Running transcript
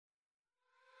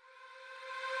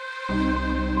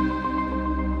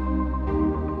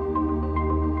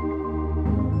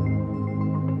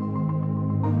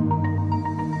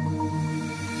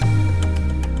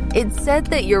It's said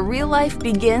that your real life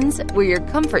begins where your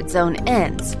comfort zone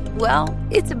ends. Well,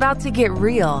 it's about to get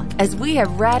real as we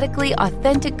have radically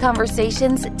authentic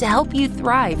conversations to help you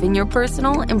thrive in your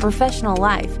personal and professional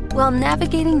life while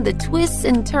navigating the twists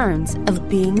and turns of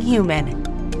being human.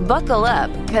 Buckle up,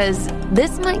 because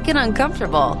This Might Get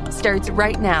Uncomfortable starts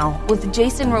right now with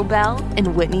Jason Robel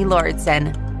and Whitney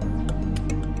Lauritsen.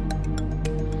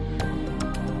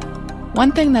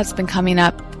 One thing that's been coming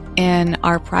up in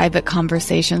our private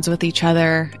conversations with each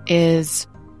other is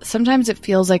sometimes it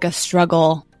feels like a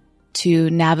struggle to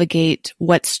navigate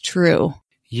what's true.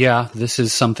 Yeah, this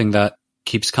is something that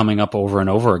keeps coming up over and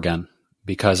over again,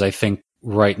 because I think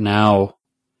right now,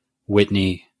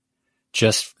 Whitney,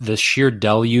 just the sheer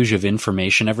deluge of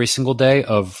information every single day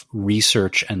of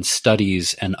research and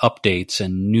studies and updates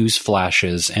and news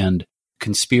flashes and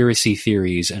conspiracy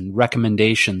theories and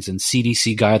recommendations and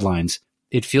CDC guidelines.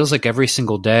 It feels like every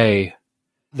single day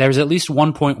there's at least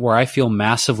one point where I feel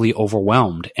massively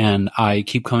overwhelmed, and I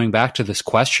keep coming back to this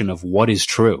question of what is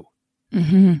true.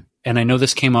 Mm-hmm. And I know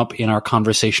this came up in our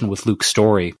conversation with Luke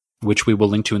Story, which we will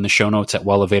link to in the show notes at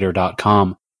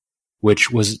wellevator.com,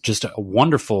 which was just a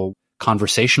wonderful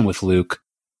conversation with Luke.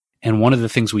 And one of the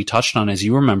things we touched on, as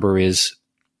you remember, is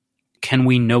can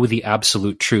we know the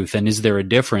absolute truth? And is there a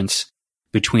difference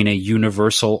between a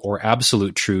universal or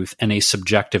absolute truth and a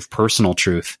subjective personal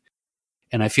truth?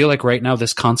 And I feel like right now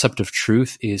this concept of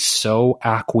truth is so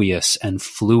aqueous and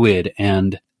fluid,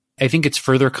 and I think it's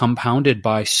further compounded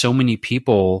by so many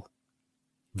people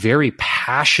very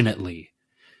passionately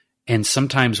and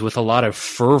sometimes with a lot of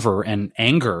fervor and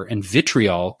anger and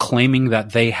vitriol claiming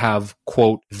that they have,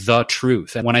 quote, the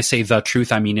truth. And when I say the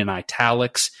truth, I mean in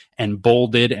italics and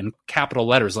bolded and capital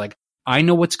letters, like, I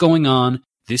know what's going on.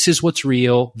 This is what's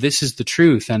real. This is the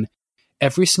truth. And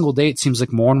every single day, it seems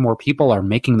like more and more people are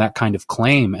making that kind of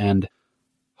claim. And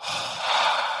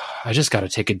I just got to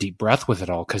take a deep breath with it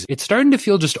all, because it's starting to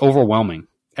feel just overwhelming.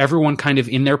 Everyone kind of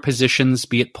in their positions,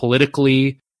 be it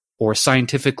politically or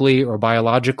scientifically or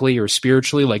biologically or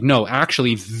spiritually, like, no,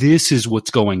 actually, this is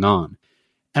what's going on.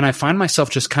 And I find myself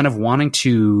just kind of wanting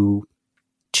to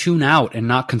tune out and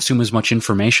not consume as much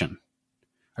information.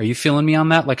 Are you feeling me on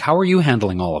that? Like, how are you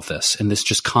handling all of this and this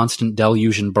just constant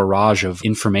deluge and barrage of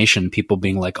information, people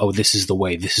being like, oh, this is the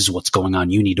way, this is what's going on,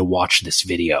 you need to watch this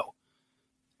video?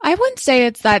 I wouldn't say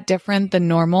it's that different than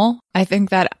normal. I think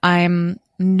that I'm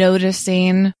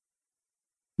noticing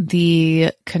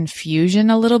the confusion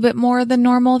a little bit more than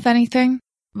normal, if anything.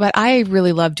 But I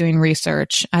really love doing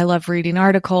research. I love reading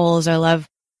articles. I love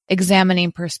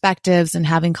examining perspectives and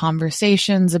having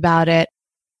conversations about it.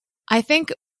 I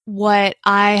think what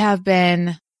I have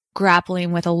been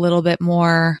grappling with a little bit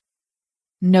more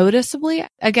noticeably,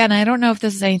 again, I don't know if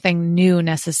this is anything new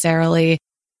necessarily.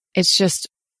 It's just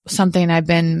something I've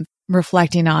been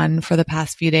reflecting on for the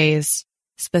past few days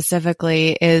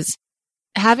specifically, is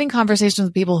having conversations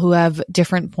with people who have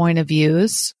different point of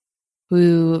views,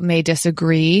 who may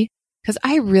disagree, because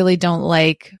I really don't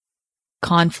like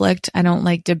conflict. I don't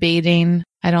like debating.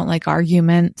 I don't like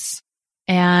arguments.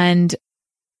 And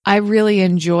I really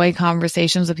enjoy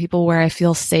conversations with people where I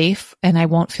feel safe and I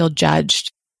won't feel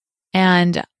judged.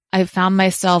 And I've found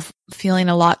myself feeling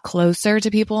a lot closer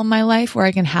to people in my life where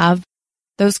I can have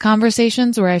those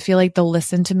conversations where I feel like they'll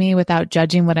listen to me without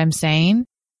judging what I'm saying,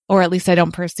 or at least I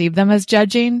don't perceive them as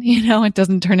judging. It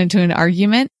doesn't turn into an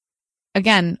argument.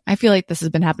 Again, I feel like this has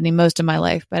been happening most of my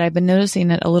life, but I've been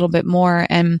noticing it a little bit more.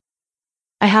 And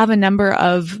I have a number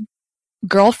of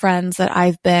girlfriends that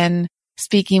I've been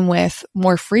speaking with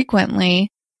more frequently,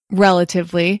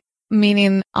 relatively,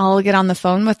 meaning I'll get on the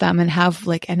phone with them and have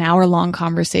like an hour-long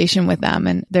conversation with them.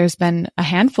 And there's been a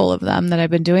handful of them that I've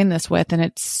been doing this with, and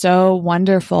it's so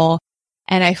wonderful.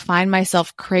 And I find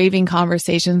myself craving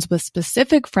conversations with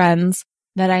specific friends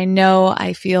that I know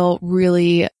I feel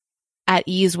really at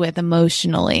ease with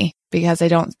emotionally, because I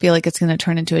don't feel like it's going to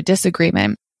turn into a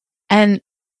disagreement. And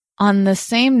on the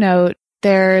same note,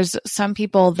 there's some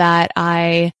people that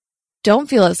I don't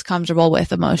feel as comfortable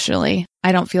with emotionally.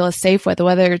 I don't feel as safe with,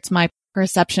 whether it's my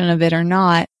perception of it or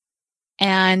not.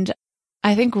 And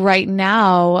I think right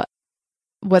now,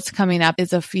 what's coming up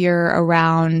is a fear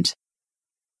around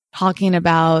talking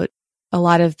about a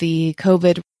lot of the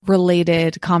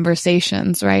COVID-related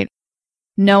conversations, right?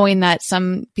 Knowing that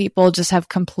some people just have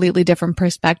completely different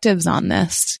perspectives on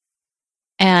this.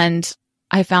 And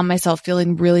I found myself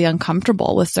feeling really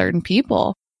uncomfortable with certain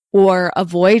people, or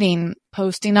avoiding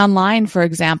posting online, for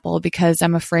example, because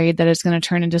I'm afraid that it's going to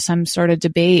turn into some sort of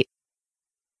debate.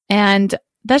 And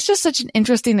that's just such an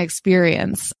interesting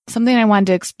experience. Something I wanted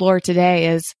to explore today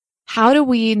is how do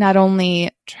we not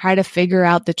only try to figure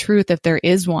out the truth if there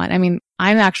is one? I mean,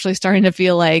 I'm actually starting to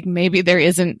feel like maybe there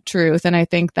isn't truth. And I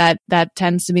think that that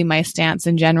tends to be my stance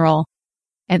in general.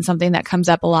 And something that comes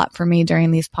up a lot for me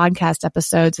during these podcast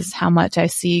episodes is how much I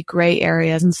see gray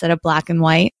areas instead of black and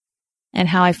white, and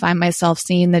how I find myself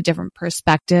seeing the different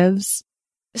perspectives.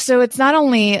 So it's not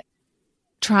only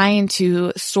trying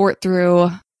to sort through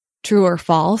true or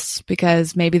false,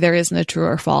 because maybe there isn't a true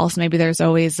or false. Maybe there's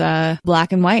always a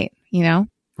black and white, you know?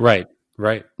 Right.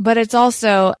 But it's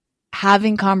also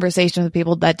having conversations with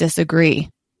people that disagree.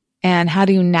 And how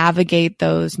do you navigate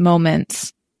those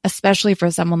moments, especially for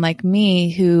someone like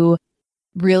me who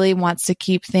really wants to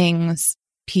keep things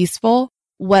peaceful?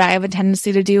 What I have a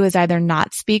tendency to do is either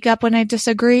not speak up when I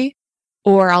disagree,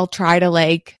 or I'll try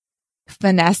to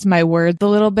finesse my words a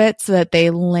little bit so that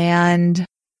they land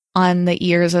on the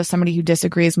ears of somebody who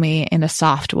disagrees with me in a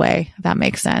soft way, if that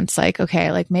makes sense.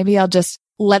 Maybe I'll just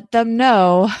let them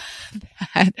know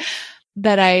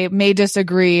that I may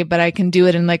disagree, but I can do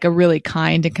it in a really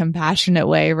kind and compassionate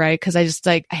way, right? Because I just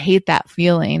I hate that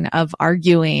feeling of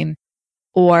arguing,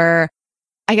 or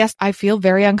I guess I feel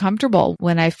very uncomfortable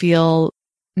when I feel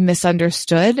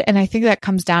misunderstood. And I think that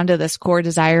comes down to this core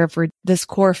desire for this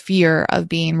core fear of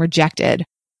being rejected.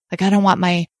 I don't want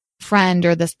my friend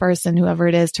or this person, whoever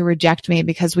it is, to reject me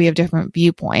because we have different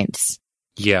viewpoints.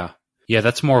 Yeah,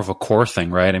 that's more of a core thing,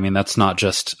 right? I mean, that's not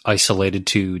just isolated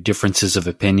to differences of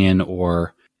opinion,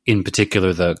 or in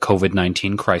particular the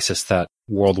COVID-19 crisis that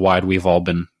worldwide we've all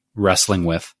been wrestling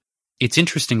with. It's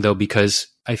interesting though, because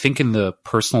I think in the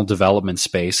personal development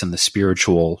space and the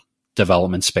spiritual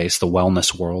development space, the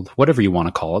wellness world, whatever you want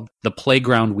to call it, the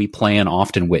playground we play in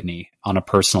often, Whitney, on a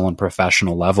personal and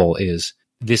professional level, is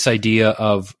this idea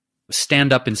of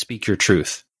stand up and speak your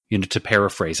truth. To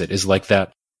paraphrase it, is like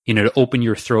that, to open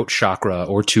your throat chakra,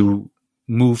 or to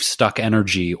move stuck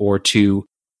energy, or to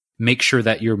make sure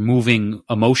that you're moving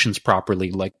emotions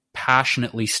properly,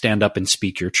 passionately stand up and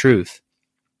speak your truth.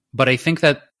 But I think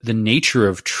that the nature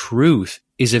of truth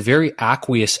is a very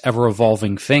aqueous,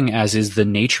 ever-evolving thing, as is the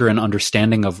nature and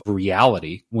understanding of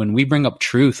reality. When we bring up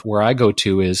truth, where I go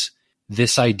to is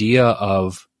this idea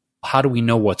of how do we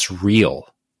know what's real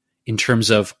in terms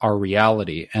of our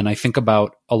reality? And I think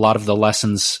about a lot of the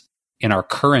lessons in our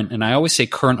current, and I always say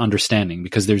current understanding,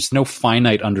 because there's no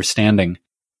finite understanding,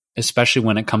 especially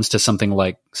when it comes to something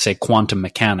like, say, quantum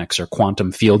mechanics or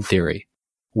quantum field theory,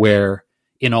 where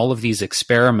in all of these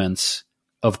experiments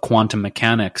of quantum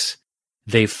mechanics,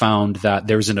 they found that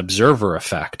there's an observer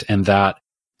effect, and that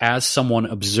as someone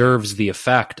observes the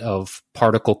effect of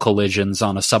particle collisions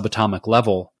on a subatomic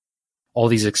level, all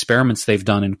these experiments they've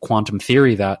done in quantum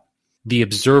theory, that the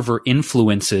observer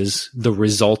influences the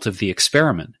result of the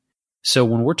experiment. So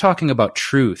when we're talking about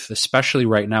truth, especially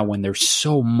right now when there's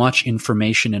so much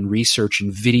information and research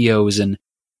and videos and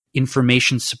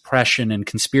information suppression and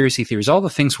conspiracy theories, all the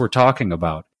things we're talking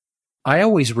about, I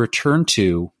always return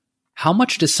to how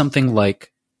much does something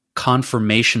like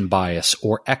confirmation bias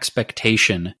or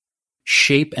expectation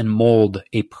shape and mold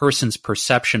a person's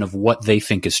perception of what they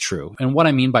think is true? And what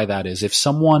I mean by that is, if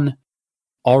someone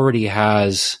already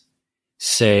has,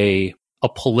 say, a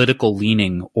political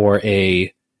leaning or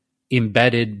a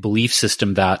embedded belief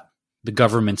system that the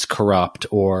government's corrupt,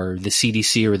 or the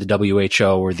CDC or the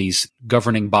WHO or these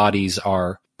governing bodies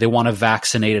they want to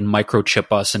vaccinate and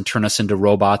microchip us and turn us into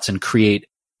robots and create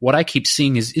what I keep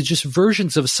seeing is just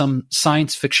versions of some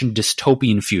science fiction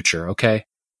dystopian future, okay?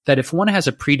 That if one has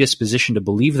a predisposition to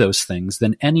believe those things,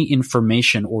 then any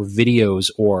information or videos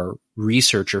or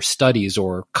research or studies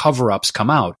or cover-ups come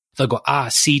out. They'll go,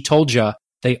 see, told ya,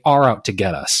 they are out to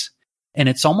get us. And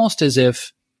it's almost as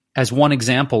if, as one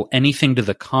example, anything to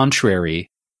the contrary,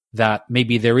 that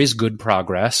maybe there is good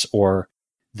progress, or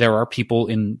there are people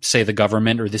in, say, the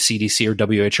government or the CDC or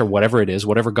WHO or whatever it is,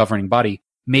 whatever governing body,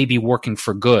 may be working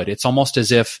for good. It's almost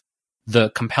as if the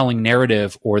compelling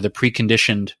narrative or the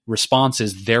preconditioned response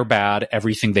is they're bad,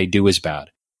 everything they do is bad.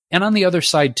 And on the other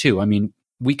side too, I mean,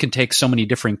 we can take so many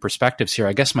differing perspectives here.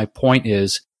 I guess my point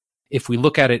is, if we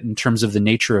look at it in terms of the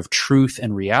nature of truth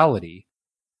and reality,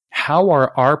 how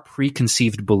are our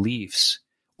preconceived beliefs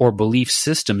or belief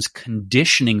systems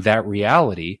conditioning that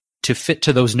reality to fit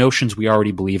to those notions we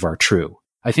already believe are true?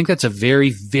 I think that's a very,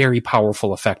 very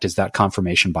powerful effect, is that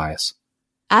confirmation bias.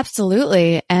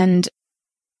 Absolutely. And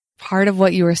part of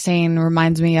what you were saying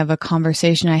reminds me of a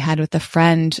conversation I had with a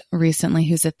friend recently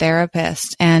who's a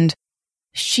therapist. And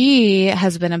she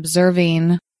has been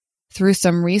observing through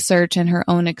some research and her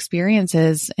own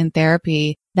experiences in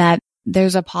therapy that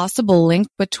there's a possible link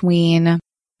between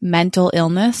mental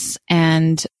illness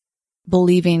and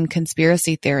believing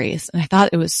conspiracy theories. And I thought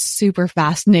it was super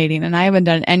fascinating. And I haven't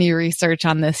done any research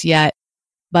on this yet,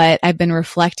 but I've been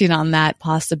reflecting on that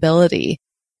possibility.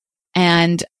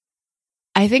 And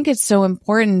I think it's so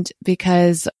important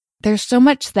because there's so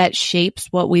much that shapes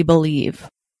what we believe.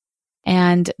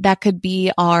 And that could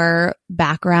be our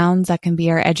backgrounds, that can be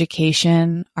our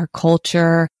education, our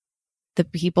culture, the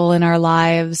people in our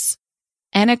lives.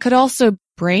 And it could also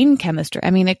brain chemistry.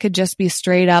 I mean, it could just be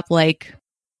straight up like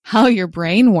how your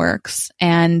brain works.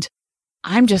 And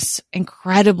I'm just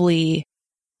incredibly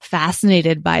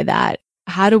fascinated by that.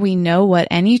 How do we know what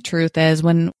any truth is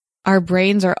when our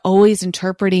brains are always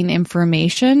interpreting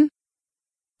information?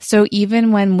 So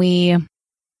even when we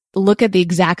look at the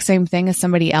exact same thing as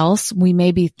somebody else, we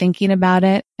may be thinking about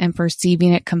it and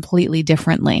perceiving it completely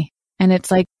differently. And it's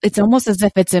like, it's almost as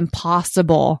if it's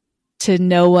impossible to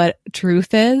know what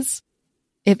truth is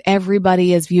if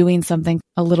everybody is viewing something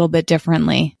a little bit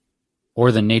differently.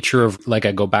 Or the nature of, like,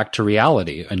 I go back to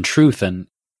reality and truth. And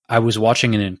I was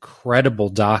watching an incredible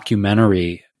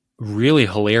documentary, really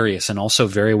hilarious and also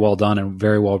very well done and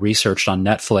very well researched on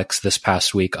Netflix this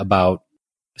past week about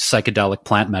psychedelic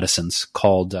plant medicines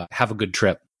called Have a Good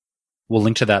Trip. We'll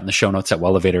link to that in the show notes at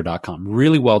wellevator.com.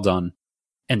 Really well done.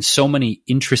 And so many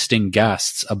interesting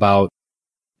guests about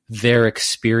their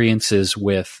experiences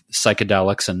with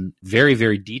psychedelics and very,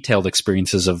 very detailed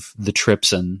experiences of the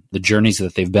trips and the journeys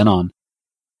that they've been on.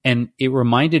 And it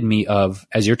reminded me of,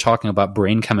 as you're talking about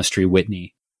brain chemistry,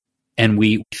 Whitney, and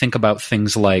we think about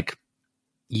things like,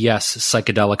 yes,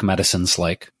 psychedelic medicines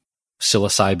like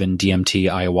psilocybin, DMT,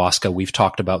 ayahuasca. We've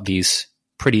talked about these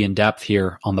pretty in depth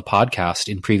here on the podcast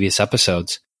in previous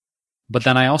episodes. But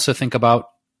then I also think about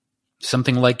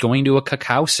something like going to a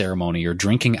cacao ceremony or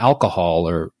drinking alcohol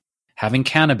or having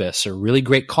cannabis or really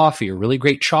great coffee or really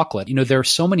great chocolate. You know, there are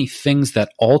so many things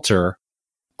that alter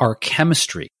our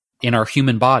chemistry in our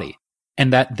human body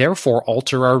and that therefore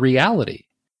alter our reality.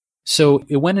 So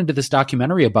it went into this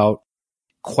documentary about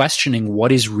questioning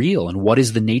what is real and what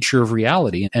is the nature of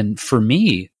reality. And for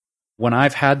me, when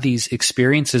I've had these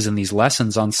experiences and these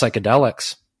lessons on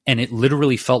psychedelics, and it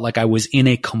literally felt like I was in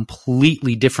a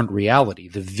completely different reality,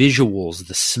 the visuals,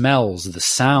 the smells, the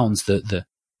sounds, the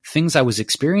things I was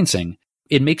experiencing,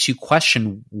 it makes you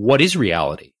question what is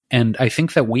reality. And I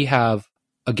think that we have,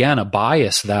 again, a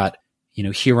bias that, you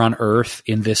know, here on Earth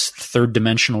in this third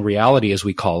dimensional reality, as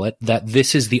we call it, that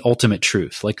this is the ultimate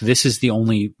truth. Like, this is the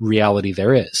only reality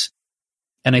there is.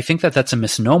 And I think that that's a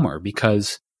misnomer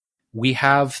because we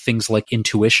have things like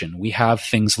intuition. We have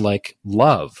things like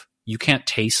love. You can't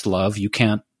taste love. You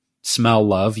can't smell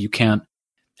love. You can't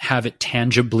have it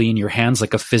tangibly in your hands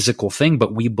like a physical thing,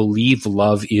 but we believe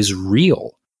love is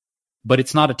real. But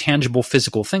it's not a tangible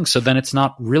physical thing. So then it's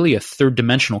not really a third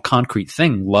dimensional concrete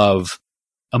thing, love,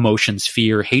 emotions,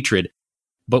 fear, hatred,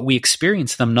 but we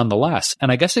experience them nonetheless.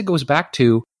 And I guess it goes back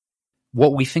to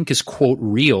what we think is, quote,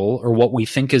 real, or what we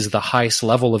think is the highest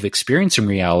level of experiencing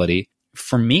reality.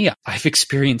 For me, I've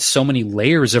experienced so many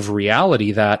layers of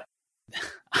reality that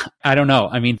I don't know.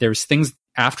 I mean, there's things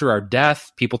after our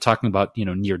death, people talking about, you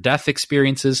know, near-death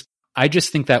experiences. I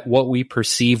just think that what we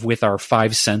perceive with our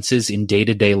five senses in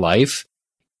day-to-day life,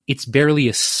 it's barely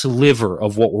a sliver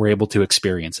of what we're able to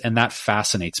experience. And that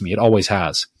fascinates me. It always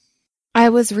has. I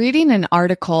was reading an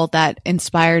article that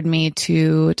inspired me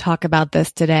to talk about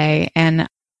this today, and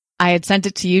I had sent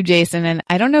it to you, Jason, and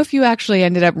I don't know if you actually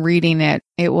ended up reading it.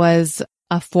 It was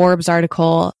a Forbes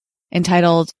article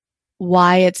entitled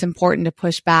Why It's Important to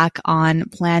Push Back on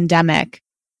Plandemic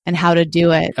and How to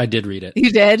Do It. I did read it.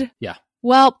 You did? Yeah.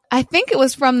 Well, I think it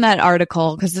was from that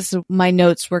article because my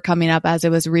notes were coming up as I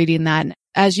was reading that.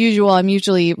 As usual, I'm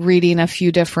usually reading a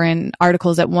few different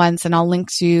articles at once, and I'll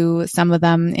link to some of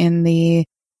them in the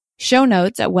show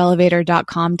notes at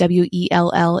wellevator.com,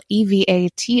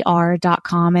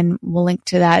 WELLEVATR.com, and we'll link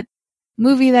to that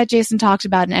movie that Jason talked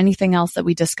about and anything else that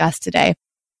we discussed today.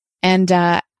 And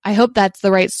I hope that's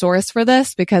the right source for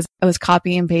this because I was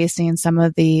copy and pasting some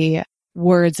of the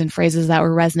words and phrases that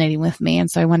were resonating with me.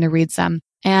 And so I wanted to read some.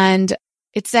 And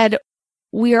it said,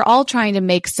 we are all trying to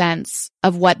make sense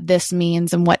of what this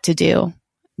means and what to do.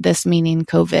 This meaning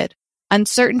COVID.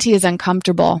 Uncertainty is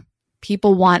uncomfortable.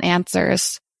 People want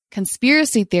answers.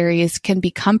 Conspiracy theories can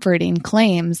be comforting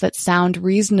claims that sound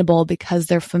reasonable because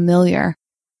they're familiar.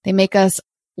 They make us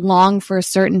long for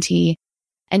certainty,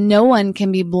 and no one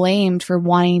can be blamed for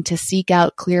wanting to seek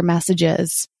out clear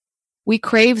messages. We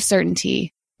crave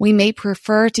certainty. We may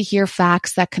prefer to hear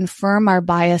facts that confirm our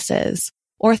biases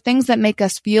or things that make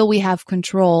us feel we have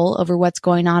control over what's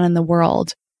going on in the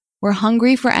world. We're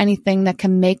hungry for anything that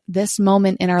can make this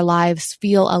moment in our lives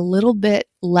feel a little bit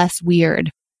less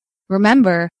weird.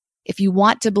 Remember, if you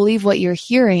want to believe what you're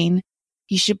hearing,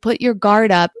 you should put your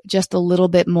guard up just a little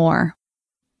bit more.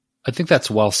 I think that's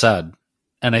well said.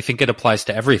 And I think it applies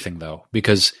to everything, though,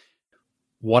 because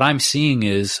what I'm seeing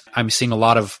is I'm seeing a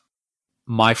lot of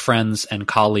my friends and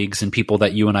colleagues and people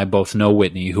that you and I both know,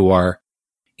 Whitney, who are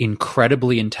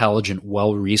incredibly intelligent,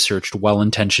 well-researched,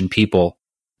 well-intentioned people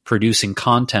producing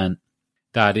content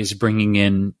that is bringing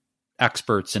in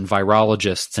experts and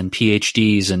virologists and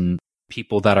PhDs and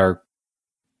people that are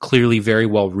clearly very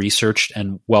well-researched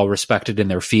and well-respected in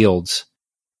their fields.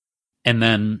 And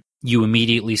then you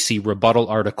immediately see rebuttal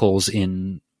articles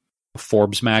in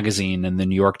Forbes magazine and the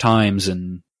New York Times,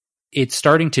 and it's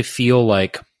starting to feel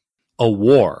like a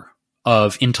war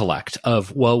of intellect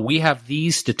of, well, we have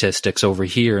these statistics over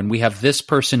here, and we have this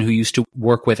person who used to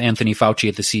work with Anthony Fauci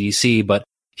at the CDC, but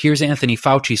here's Anthony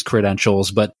Fauci's credentials,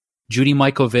 but Judy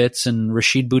Mikovits and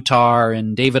Rashid Buttar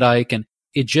and David Icke, and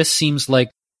it just seems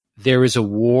like there is a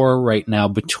war right now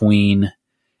between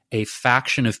a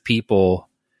faction of people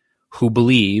who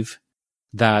believe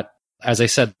that, as I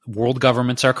said, world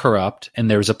governments are corrupt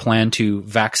and there's a plan to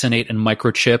vaccinate and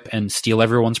microchip and steal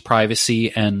everyone's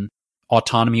privacy and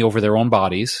autonomy over their own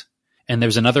bodies. And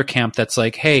there's another camp that's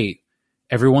like, hey,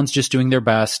 everyone's just doing their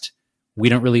best. We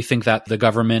don't really think that the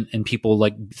government and people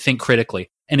like think critically.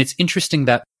 And it's interesting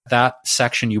that that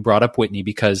section you brought up, Whitney,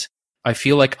 because I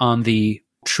feel like on the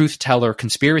truth teller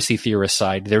conspiracy theorist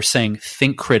side, they're saying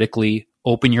think critically,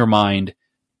 open your mind,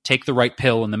 take the right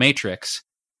pill in the Matrix.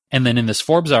 And then in this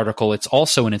Forbes article, it's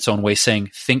also in its own way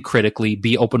saying think critically,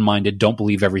 be open-minded, don't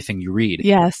believe everything you read.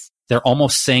 Yes. They're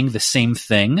almost saying the same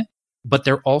thing, but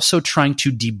they're also trying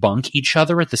to debunk each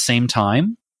other at the same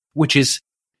time, which is,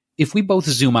 if we both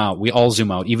zoom out, we all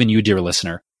zoom out, even you, dear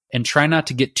listener, and try not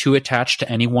to get too attached to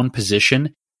any one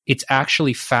position, it's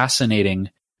actually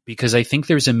fascinating because I think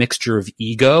there's a mixture of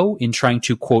ego in trying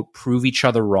to, quote, prove each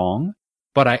other wrong.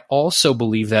 But I also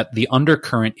believe that the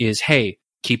undercurrent is, hey,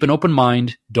 keep an open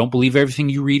mind, don't believe everything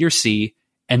you read or see,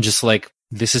 and just like,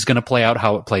 this is going to play out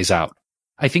how it plays out.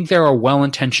 I think there are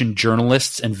well-intentioned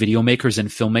journalists and video makers and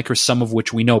filmmakers, some of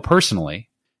which we know personally,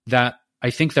 that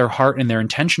I think their heart and their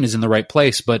intention is in the right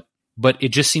place, but it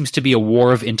just seems to be a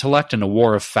war of intellect and a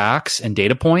war of facts and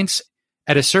data points.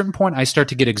 At a certain point, I start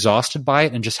to get exhausted by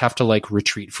it and just have to like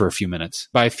retreat for a few minutes.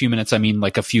 By a few minutes, I mean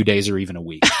like a few days or even a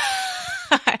week.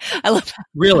 I love that.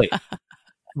 Really.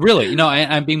 You know,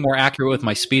 I'm being more accurate with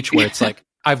my speech where it's like,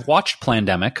 I've watched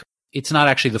Plandemic. It's not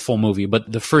actually the full movie,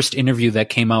 but the first interview that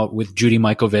came out with Judy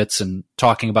Mikovits and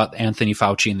talking about Anthony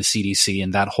Fauci and the CDC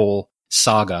and that whole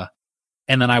saga.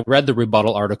 And then I read the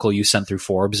rebuttal article you sent through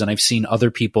Forbes, and I've seen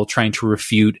other people trying to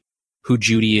refute who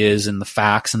Judy is and the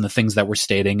facts and the things that we're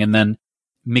stating. And then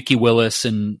Mickey Willis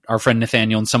and our friend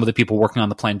Nathaniel and some of the people working on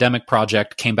the Plandemic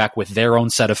project came back with their own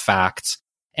set of facts.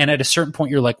 And at a certain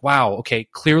point, you're like, wow, okay,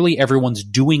 clearly everyone's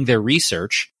doing their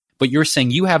research, but you're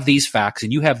saying you have these facts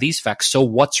and you have these facts, so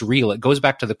what's real? It goes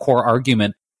back to the core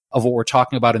argument of what we're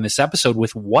talking about in this episode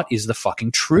with what is the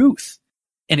fucking truth?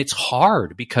 And it's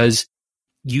hard because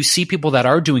you see people that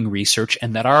are doing research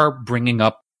and that are bringing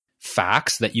up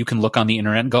facts that you can look on the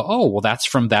internet and go, oh, well, that's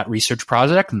from that research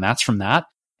project and that's from that.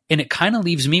 And it kind of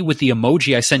leaves me with the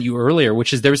emoji I sent you earlier,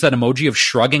 which is there's that emoji of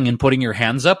shrugging and putting your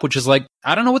hands up, which is like,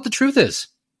 I don't know what the truth is.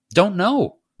 Don't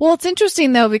know. Well, it's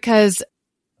interesting though, because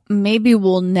maybe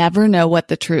we'll never know what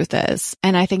the truth is.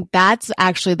 And I think that's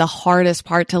actually the hardest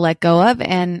part to let go of.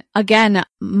 And again,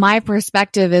 my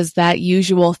perspective is that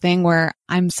usual thing where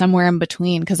I'm somewhere in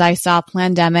between because I saw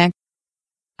Plandemic.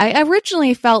 I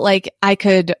originally felt like I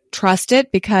could trust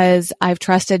it because I've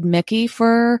trusted Mickey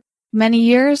for many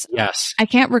years. Yes. I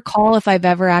can't recall if I've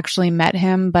ever actually met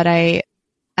him, but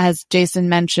as Jason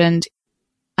mentioned,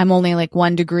 I'm only like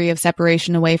 1 degree of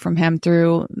separation away from him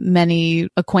through many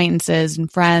acquaintances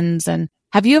and friends. And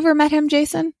have you ever met him,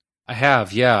 Jason? I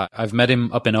have, yeah. I've met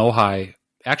him up in Ojai,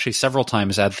 actually several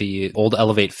times at the old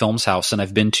Elevate Films house, and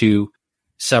I've been to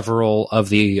several of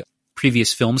the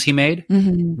previous films he made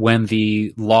when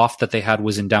the loft that they had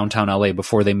was in downtown LA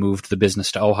before they moved the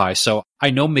business to Ojai. So I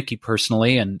know Mickey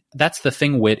personally, and that's the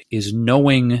thing, Whit, is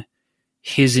knowing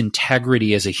his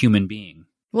integrity as a human being.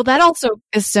 Well, that also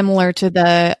is similar to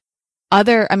the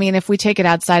other, I mean, if we take it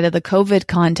outside of the COVID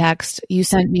context, you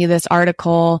sent me this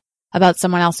article about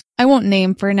someone else I won't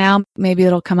name for now. Maybe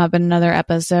it'll come up in another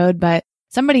episode, but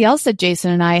somebody else that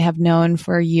Jason and I have known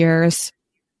for years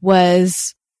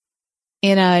was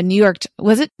in a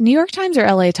was it New York Times or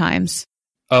LA Times?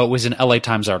 Oh, it was an LA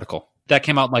Times article. That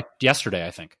came out like yesterday,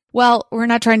 I think. Well, we're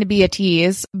not trying to be a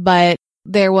tease, but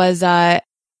there was an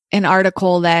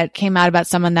article that came out about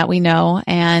someone that we know.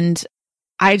 And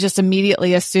I just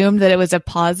immediately assumed that it was a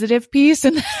positive piece.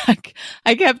 And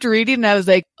I kept reading and I was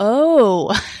like,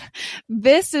 oh,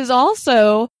 this is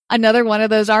also another one of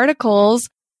those articles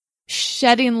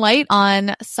shedding light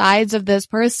on sides of this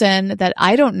person that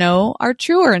I don't know are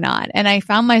true or not. And I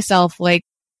found myself like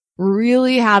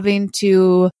really having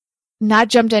to not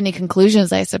jump to any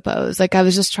conclusions, I suppose. Like I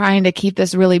was just trying to keep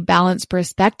this really balanced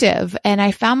perspective. And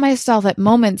I found myself at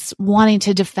moments wanting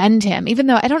to defend him, even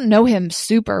though I don't know him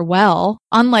super well.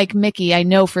 Unlike Mickey, I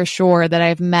know for sure that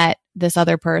I've met this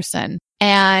other person.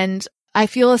 And I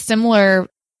feel a similar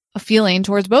feeling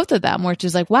towards both of them, which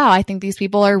is like, wow, I think these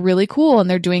people are really cool and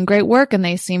they're doing great work and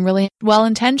they seem really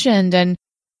well-intentioned and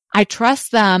I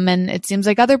trust them and it seems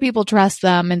like other people trust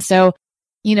them. And so,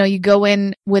 you know, you go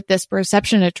in with this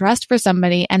perception of trust for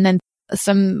somebody and then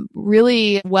some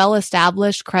really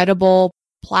well-established, credible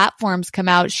platforms come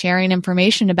out sharing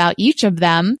information about each of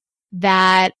them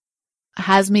that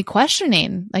has me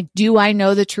questioning, like, do I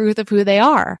know the truth of who they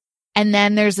are? And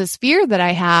then there's this fear that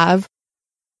I have,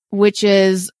 which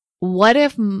is, what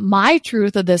if my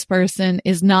truth of this person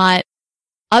is not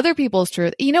other people's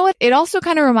truth? You know what? It also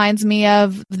kind of reminds me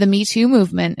of the Me Too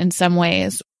movement in some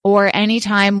ways, or any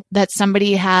time that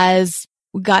somebody has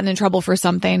gotten in trouble for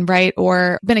something, right?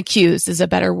 Or been accused is a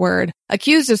better word,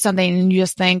 accused of something. And you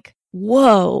just think,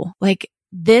 whoa, like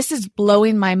this is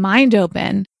blowing my mind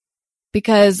open,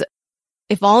 because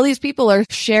if all these people are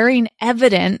sharing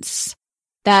evidence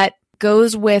that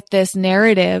goes with this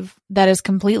narrative that is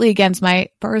completely against my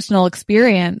personal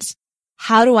experience,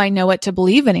 how do I know what to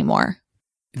believe anymore?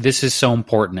 This is so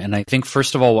important. And I think,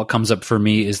 first of all, what comes up for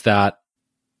me is that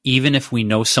even if we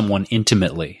know someone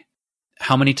intimately,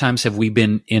 how many times have we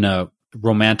been in a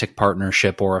romantic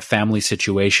partnership or a family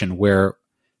situation where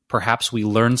perhaps we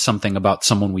learn something about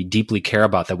someone we deeply care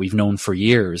about that we've known for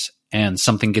years, and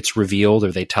something gets revealed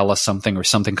or they tell us something or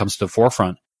something comes to the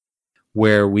forefront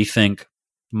where we think,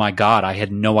 my God, I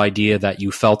had no idea that you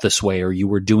felt this way or you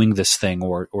were doing this thing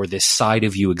or this side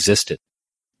of you existed.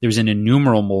 There's an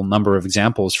innumerable number of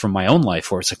examples from my own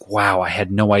life where it's like, wow, I had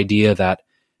no idea that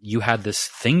you had this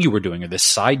thing you were doing or this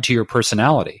side to your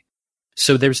personality.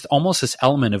 So there's almost this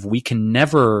element of we can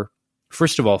never,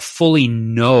 first of all, fully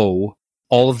know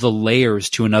all of the layers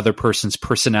to another person's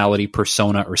personality,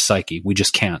 persona, or psyche. We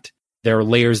just can't. There are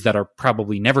layers that are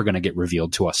probably never going to get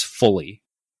revealed to us fully.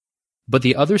 But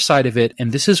the other side of it,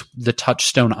 and this is the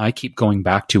touchstone I keep going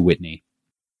back to, Whitney,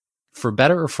 for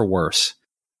better or for worse,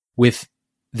 with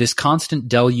this constant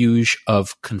deluge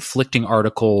of conflicting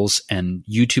articles and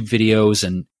YouTube videos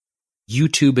and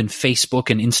YouTube and Facebook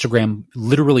and Instagram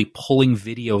literally pulling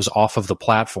videos off of the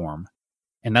platform.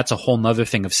 And that's a whole nother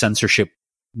thing of censorship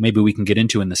maybe we can get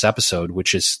into in this episode,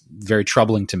 which is very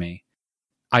troubling to me.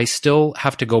 I still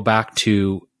have to go back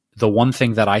to the one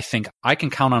thing that I think I can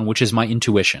count on, which is my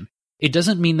intuition. It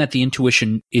doesn't mean that the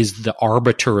intuition is the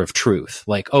arbiter of truth.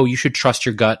 Like, oh, you should trust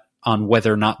your gut on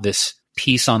whether or not this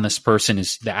piece on this person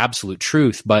is the absolute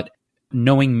truth. But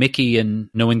knowing Mickey and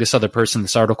knowing this other person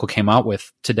this article came out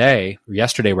with today, or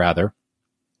yesterday rather,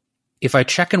 if I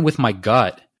check in with my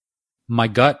gut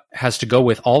has to go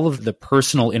with all of the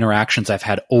personal interactions I've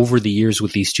had over the years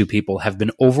with these two people have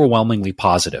been overwhelmingly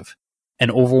positive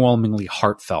and overwhelmingly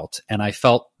heartfelt. And I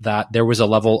felt that there was a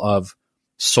level of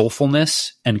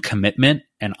soulfulness and commitment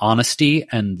and honesty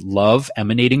and love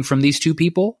emanating from these two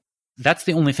people. That's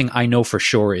the only thing I know for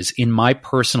sure is in my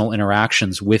personal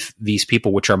interactions with these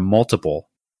people, which are multiple,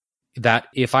 that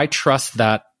if I trust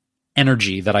that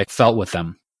energy that I felt with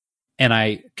them, and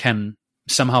I can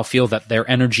somehow feel that their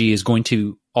energy is going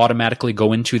to automatically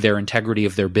go into their integrity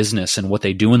of their business and what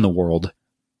they do in the world,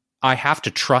 I have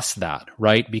to trust that,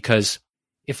 right? Because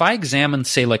if I examine,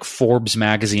 say, like Forbes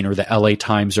magazine or the LA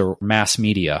Times or mass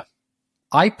media,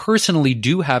 I personally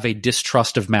do have a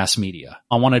distrust of mass media.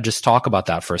 I want to just talk about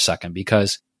that for a second,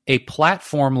 because a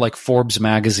platform like Forbes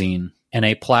magazine and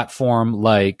a platform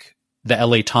like the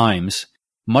LA Times,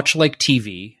 much like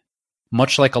TV,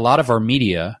 much like a lot of our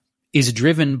media, is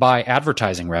driven by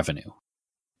advertising revenue.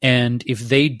 And if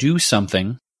they do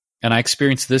something, and I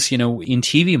experienced this, in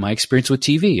TV, my experience with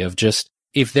TV of just,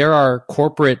 if there are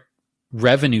corporate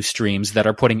revenue streams that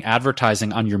are putting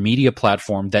advertising on your media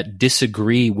platform that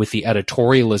disagree with the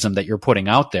editorialism that you're putting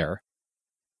out there,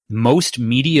 most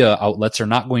media outlets are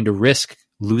not going to risk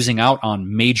losing out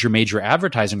on major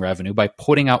advertising revenue by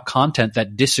putting out content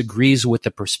that disagrees with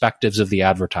the perspectives of the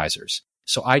advertisers.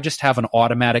 So I just have an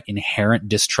automatic inherent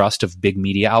distrust of big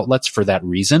media outlets for that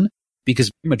reason, because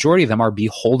the majority of them are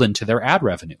beholden to their ad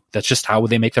revenue. That's just how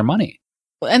they make their money.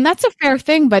 And that's a fair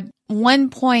thing. But one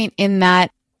point in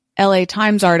that LA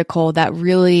Times article that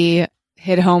really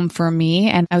hit home for me.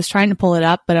 And I was trying to pull it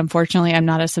up, but unfortunately I'm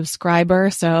not a subscriber.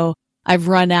 So I've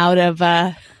run out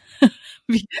of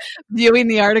viewing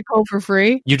the article for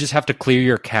free. You just have to clear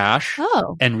your cache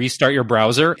and restart your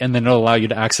browser, and then it'll allow you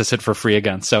to access it for free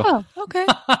again. So, okay.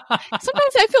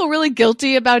 Sometimes I feel really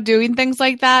guilty about doing things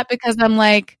like that because I'm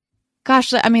like,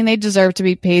 gosh, I mean, they deserve to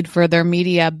be paid for their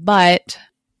media, but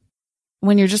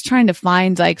when you're just trying to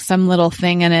find like some little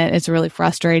thing in it, it's really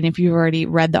frustrating if you've already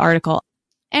read the article.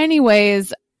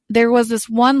 Anyways, there was this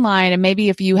one line, and maybe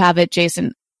if you have it,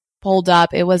 Jason, pulled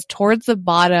up, it was towards the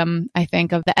bottom, I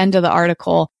think, of the end of the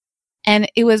article.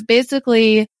 And it was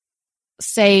basically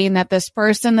saying that this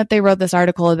person that they wrote this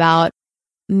article about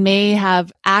may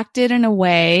have acted in a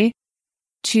way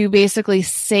to basically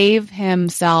save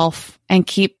himself and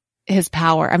keep his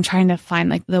power. I'm trying to find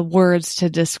like the words to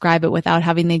describe it without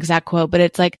having the exact quote, but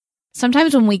it's like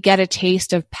sometimes when we get a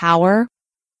taste of power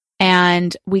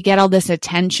and we get all this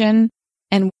attention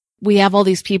and we have all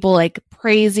these people like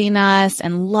praising us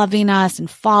and loving us and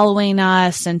following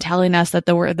us and telling us that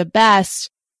we're the best,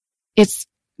 it's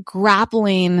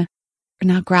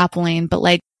not grappling, but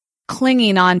like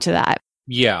clinging on to that.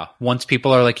 Yeah. Once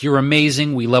people are like, you're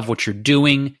amazing, we love what you're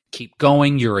doing, keep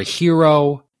going, you're a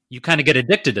hero, you kind of get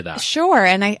addicted to that. Sure.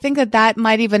 And I think that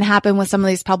might even happen with some of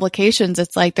these publications.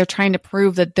 It's like they're trying to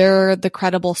prove that they're the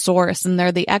credible source and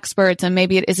they're the experts. And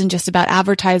maybe it isn't just about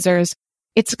advertisers.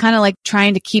 It's kind of like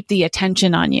trying to keep the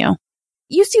attention on you.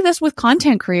 You see this with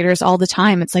content creators all the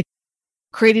time. It's like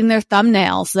creating their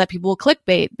thumbnails so that people will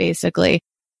clickbait, basically.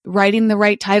 Writing the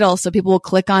right title so people will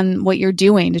click on what you're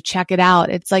doing to check it out.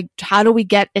 It's like, how do we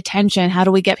get attention? How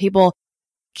do we get people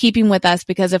keeping with us?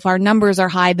 Because if our numbers are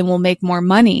high, then we'll make more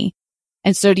money.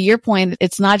 And so to your point,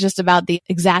 it's not just about the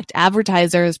exact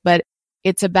advertisers, but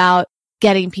it's about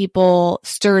getting people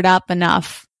stirred up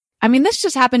enough. I mean, this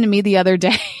just happened to me the other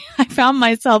day. I found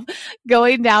myself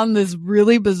going down this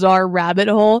really bizarre rabbit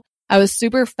hole. I was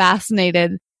super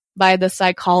fascinated by the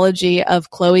psychology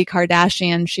of Khloe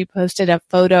Kardashian. She posted a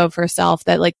photo of herself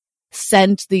that like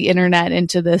sent the internet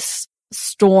into this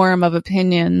storm of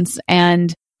opinions.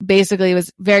 And basically it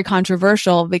was very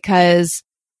controversial because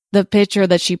the picture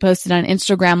that she posted on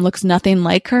Instagram looks nothing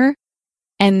like her.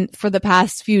 And for the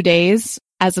past few days,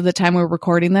 as of the time we're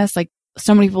recording this, like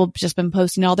so many people have just been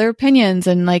posting all their opinions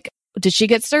and like, did she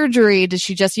get surgery? Did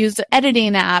she just use the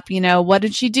editing app? You know, what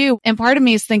did she do? And part of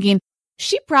me is thinking,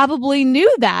 she probably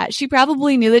knew that. She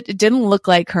probably knew that it didn't look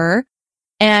like her.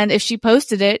 And if she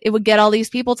posted it, it would get all these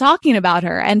people talking about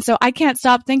her. And so I can't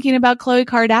stop thinking about Khloe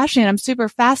Kardashian. I'm super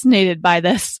fascinated by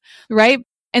this, right?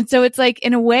 And so it's like,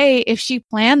 in a way, if she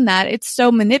planned that, it's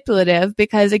so manipulative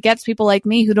because it gets people like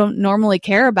me who don't normally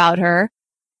care about her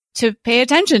to pay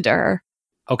attention to her.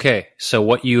 Okay, so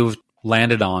what you've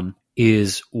landed on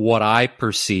is what I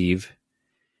perceive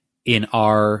in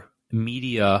our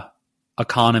media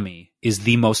economy is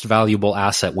the most valuable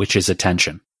asset, which is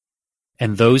attention.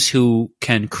 And those who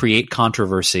can create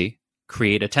controversy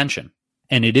create attention.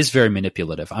 And it is very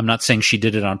manipulative. I'm not saying she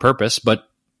did it on purpose, but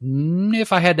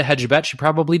if I had to hedge a bet, she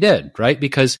probably did, right?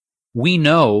 Because we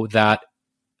know that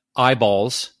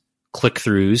eyeballs,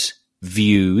 click-throughs,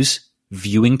 views,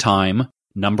 viewing time,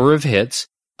 number of hits,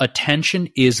 attention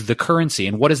is the currency.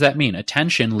 And what does that mean?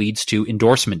 Attention leads to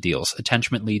endorsement deals.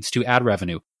 Attention leads to ad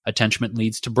revenue. Attention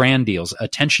leads to brand deals.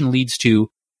 Attention leads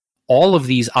to all of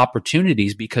these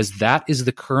opportunities because that is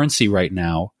the currency right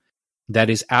now that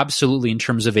is absolutely, in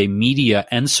terms of a media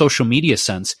and social media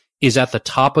sense, is at the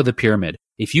top of the pyramid.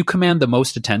 If you command the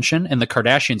most attention, and the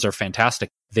Kardashians are fantastic,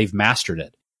 they've mastered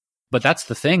it. But that's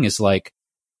the thing is like,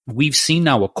 we've seen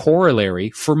now a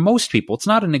corollary for most people. It's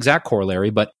not an exact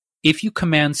corollary, but if you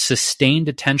command sustained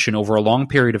attention over a long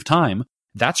period of time,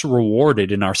 that's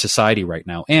rewarded in our society right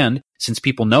now. And since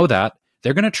people know that,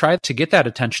 they're going to try to get that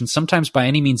attention sometimes by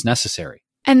any means necessary.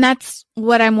 And that's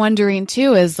what I'm wondering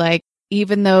too, is like,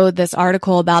 even though this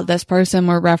article about this person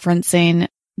we're referencing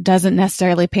doesn't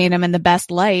necessarily paint him in the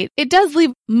best light, it does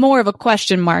leave more of a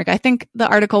question mark. I think the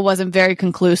article wasn't very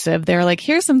conclusive. They're like,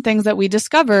 here's some things that we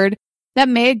discovered that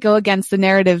may go against the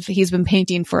narrative he's been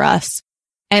painting for us.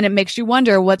 And it makes you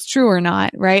wonder what's true or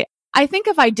not, right? I think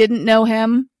if I didn't know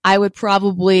him, I would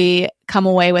probably come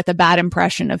away with a bad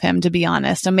impression of him, to be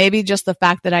honest. So maybe just the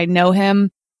fact that I know him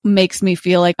makes me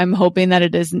feel like I'm hoping that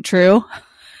it isn't true,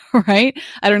 right?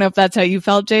 I don't know if that's how you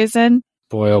felt, Jason.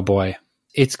 Boy, oh boy.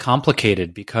 It's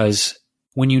complicated because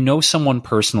when you know someone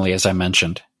personally, as I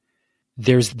mentioned,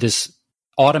 there's this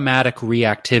automatic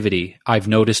reactivity I've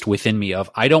noticed within me of,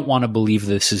 I don't want to believe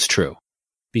this is true.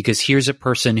 Because here's a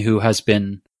person who has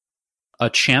been a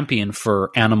champion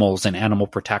for animals and animal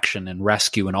protection and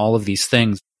rescue and all of these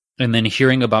things. And then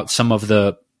hearing about some of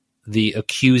the the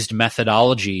accused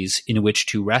methodologies in which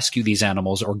to rescue these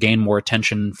animals or gain more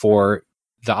attention for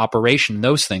the operation,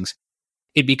 those things,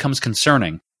 it becomes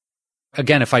concerning.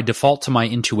 Again, if I default to my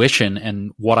intuition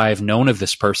and what I have known of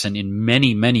this person in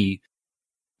many, many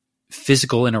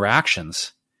physical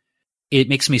interactions, it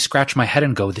makes me scratch my head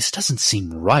and go, this doesn't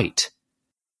seem right.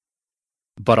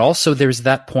 But also there's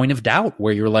that point of doubt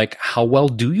where you're like, how well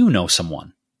do you know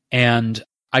someone? And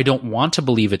I don't want to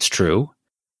believe it's true.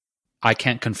 I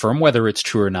can't confirm whether it's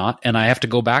true or not. And I have to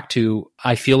go back to,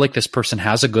 I feel like this person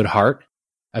has a good heart.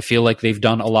 I feel like they've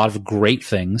done a lot of great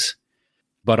things.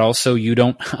 But also you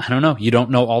don't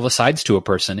know all the sides to a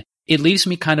person. It leaves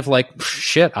me kind of like,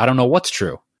 shit, I don't know what's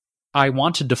true. I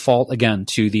want to default again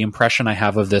to the impression I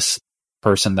have of this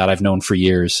person that I've known for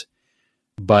years.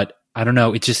 But I don't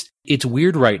know. It's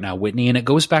weird right now, Whitney. And it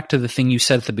goes back to the thing you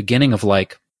said at the beginning of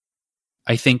like,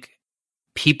 I think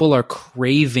people are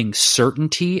craving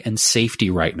certainty and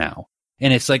safety right now.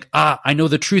 And it's like, I know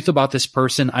the truth about this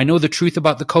person. I know the truth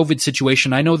about the COVID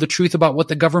situation. I know the truth about what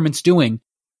the government's doing.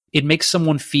 It makes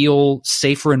someone feel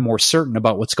safer and more certain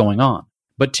about what's going on.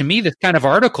 But to me, this kind of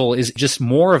article is just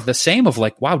more of the same of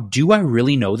like, wow, do I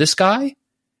really know this guy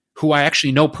who I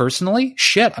actually know personally?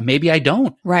 Shit, maybe I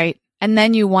don't. Right. And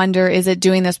then you wonder, is it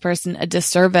doing this person a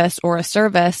disservice or a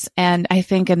service? And I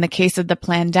think in the case of the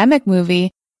Plandemic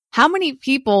movie, how many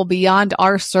people beyond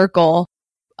our circle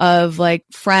of like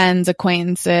friends,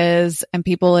 acquaintances, and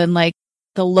people in like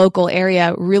the local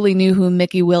area really knew who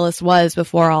Mickey Willis was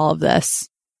before all of this?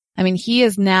 I mean, he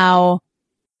is now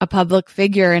a public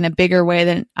figure in a bigger way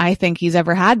than I think he's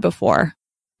ever had before.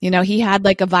 You know, he had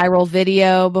like a viral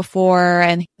video before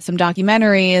and some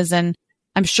documentaries, and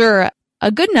I'm sure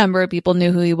a good number of people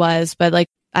knew who he was, but like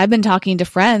I've been talking to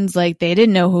friends, like they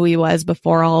didn't know who he was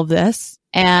before all of this.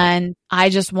 And I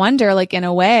just wonder, like, in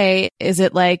a way, is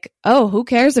it like, oh, who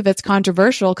cares if it's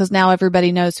controversial because now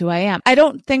everybody knows who I am? I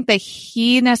don't think that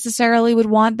he necessarily would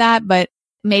want that, but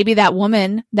maybe that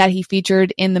woman that he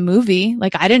featured in the movie,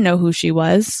 like I didn't know who she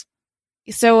was.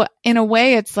 So in a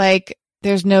way, it's like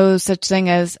there's no such thing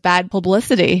as bad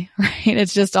publicity, right?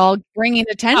 It's just all bringing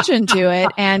attention to it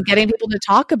and getting people to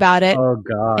talk about it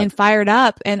and fired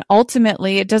up. And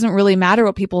ultimately, it doesn't really matter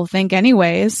what people think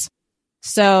anyways.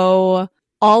 So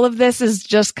all of this is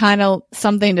just kind of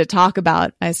something to talk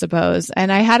about, I suppose.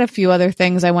 And I had a few other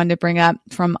things I wanted to bring up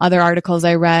from other articles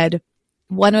I read.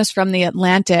 One was from The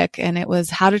Atlantic, and it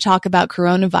was how to talk about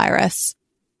coronavirus.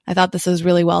 I thought this was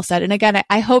really well said. And again,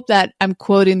 I hope that I'm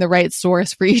quoting the right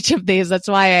source for each of these. That's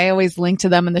why I always link to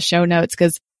them in the show notes,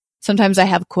 because sometimes I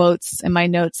have quotes in my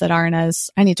notes that aren't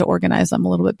as, I need to organize them a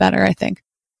little bit better, I think.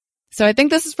 So I think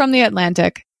this is from The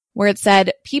Atlantic, where it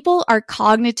said, people are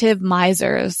cognitive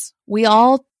misers. We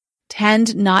all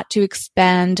tend not to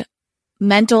expend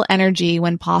mental energy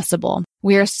when possible.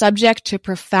 We are subject to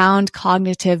profound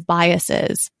cognitive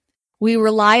biases. We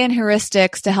rely on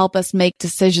heuristics to help us make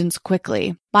decisions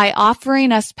quickly. By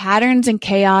offering us patterns and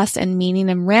chaos and meaning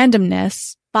and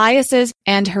randomness, biases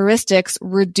and heuristics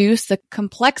reduce the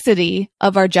complexity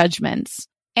of our judgments.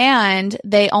 And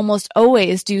they almost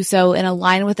always do so in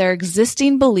line with our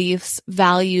existing beliefs,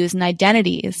 values, and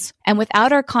identities. And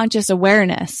without our conscious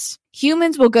awareness,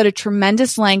 humans will go to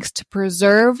tremendous lengths to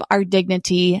preserve our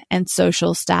dignity and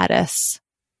social status.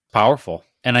 Powerful.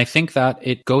 And I think that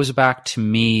it goes back to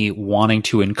me wanting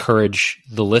to encourage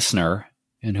the listener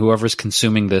and whoever's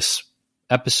consuming this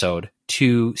episode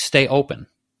to stay open,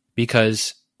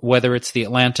 because whether it's The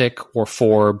Atlantic or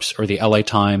Forbes or the LA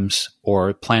Times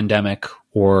or Plandemic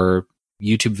or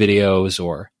YouTube videos,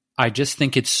 or I just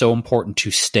think it's so important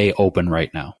to stay open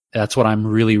right now. That's what I'm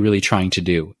really, really trying to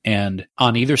do. And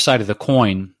on either side of the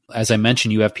coin, as I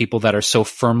mentioned, you have people that are so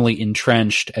firmly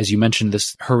entrenched, as you mentioned,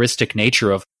 this heuristic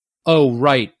nature of, oh,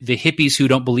 right, the hippies who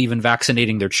don't believe in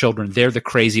vaccinating their children, they're the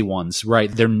crazy ones, right?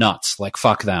 They're nuts, like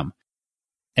fuck them.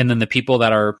 And then the people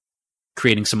that are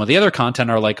creating some of the other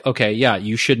content are like, okay, yeah,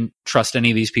 you shouldn't trust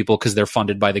any of these people because they're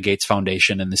funded by the Gates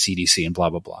Foundation and the CDC and blah,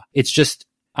 blah, blah. It's just,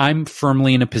 I'm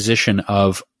firmly in a position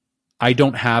of, I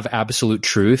don't have absolute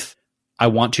truth. I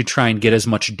want to try and get as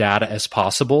much data as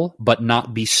possible, but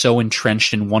not be so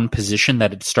entrenched in one position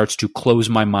that it starts to close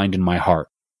my mind and my heart.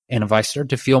 And if I start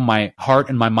to feel my heart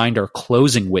and my mind are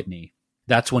closing, Whitney,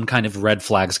 that's when kind of red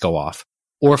flags go off.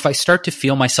 Or if I start to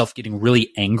feel myself getting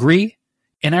really angry,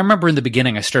 and I remember in the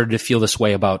beginning, I started to feel this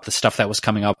way about the stuff that was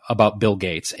coming up about Bill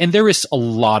Gates. And there is a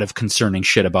lot of concerning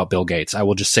shit about Bill Gates. I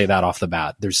will just say that off the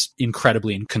bat. There's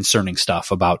incredibly concerning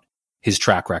stuff about his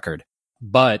track record.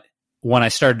 But when I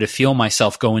started to feel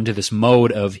myself go into this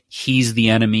mode of he's the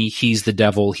enemy, he's the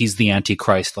devil, he's the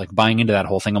Antichrist, like buying into that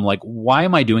whole thing, I'm like, why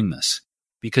am I doing this?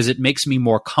 Because it makes me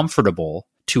more comfortable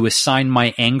to assign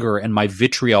my anger and my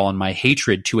vitriol and my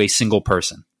hatred to a single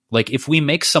person. Like, if we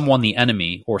make someone the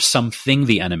enemy or something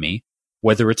the enemy,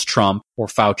 whether it's Trump or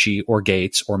Fauci or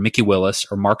Gates or Mickey Willis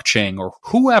or Mark Ching or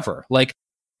whoever, like,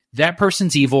 that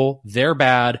person's evil, they're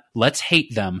bad, let's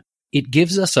hate them. It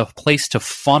gives us a place to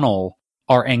funnel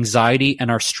our anxiety and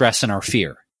our stress and our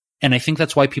fear. And I think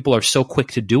that's why people are so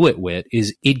quick to do it with,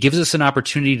 is it gives us an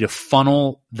opportunity to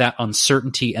funnel that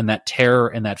uncertainty and that terror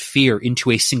and that fear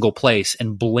into a single place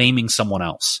and blaming someone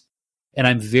else. And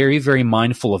I'm very, very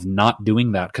mindful of not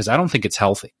doing that because I don't think it's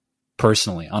healthy,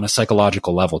 personally, on a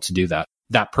psychological level, to do that.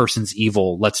 That person's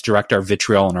evil, let's direct our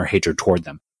vitriol and our hatred toward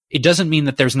them. It doesn't mean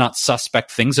that there's not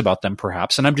suspect things about them,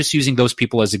 perhaps, and I'm just using those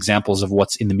people as examples of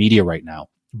what's in the media right now.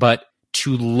 But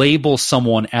to label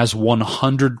someone as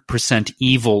 100%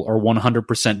 evil or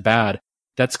 100% bad,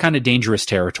 that's kind of dangerous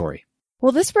territory.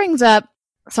 Well, this brings up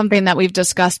something that we've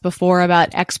discussed before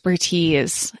about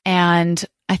expertise. And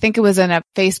I think it was in a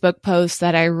Facebook post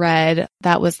that I read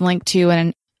that was linked to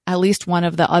in at least one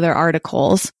of the other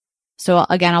articles. So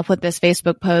again, I'll put this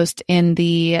Facebook post in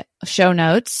the show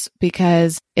notes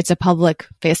because it's a public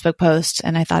Facebook post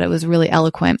and I thought it was really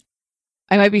eloquent.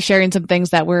 I might be sharing some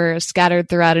things that were scattered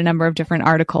throughout a number of different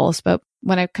articles, but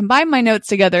when I combine my notes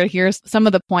together, here's some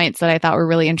of the points that I thought were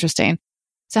really interesting.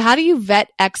 So how do you vet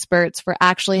experts for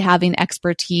actually having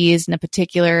expertise in a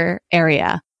particular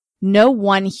area? No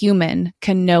one human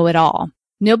can know it all.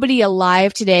 Nobody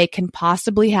alive today can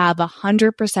possibly have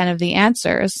 100% of the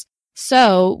answers.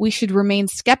 So we should remain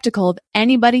skeptical of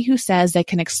anybody who says they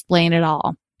can explain it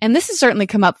all. And this has certainly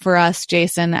come up for us,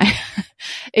 Jason.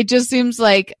 It just seems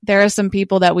like there are some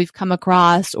people that we've come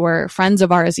across, or friends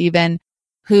of ours even,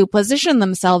 who position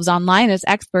themselves online as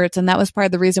experts. And that was part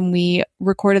of the reason we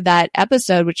recorded that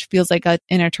episode, which feels like an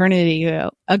eternity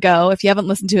ago. If you haven't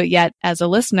listened to it yet as a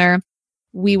listener,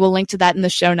 we will link to that in the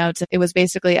show notes. It was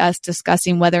basically us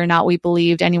discussing whether or not we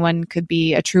believed anyone could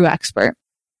be a true expert.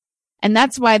 And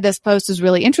that's why this post is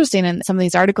really interesting in some of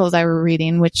these articles I were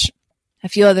reading, which a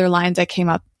few other lines I came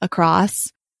up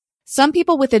across. Some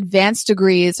people with advanced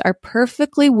degrees are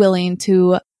perfectly willing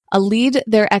to lead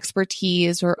their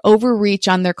expertise or overreach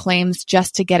on their claims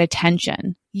just to get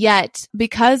attention. Yet,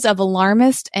 because of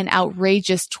alarmist and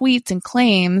outrageous tweets and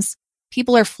claims,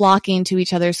 people are flocking to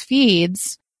each other's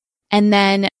feeds. And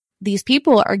then these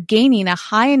people are gaining a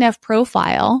high enough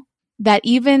profile that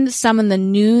even some in the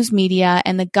news media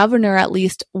and the governor, at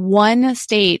least one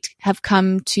state, have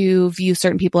come to view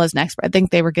certain people as an expert. I think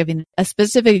they were giving a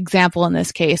specific example in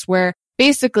this case where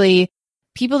basically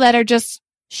people that are just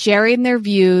sharing their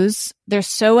views, they're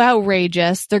so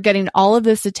outrageous, they're getting all of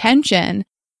this attention.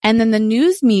 And then the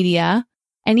news media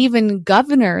and even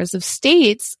governors of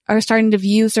states are starting to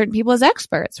view certain people as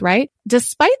experts, right?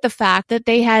 Despite the fact that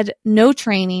they had no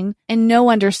training and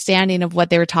no understanding of what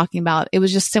they were talking about. It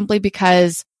was just simply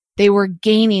because they were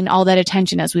gaining all that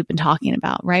attention, as we've been talking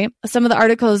about, right? Some of the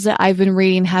articles that I've been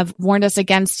reading have warned us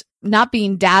against not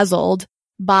being dazzled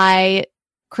by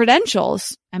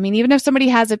credentials. I mean, even if somebody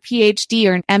has a PhD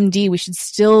or an MD, we should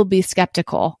still be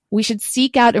skeptical. We should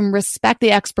seek out and respect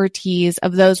the expertise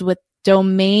of those with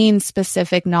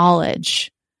domain-specific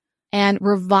knowledge and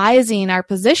revising our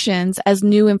positions as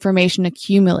new information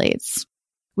accumulates.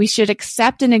 We should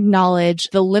accept and acknowledge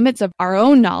the limits of our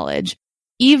own knowledge,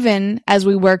 even as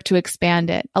we work to expand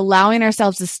it, allowing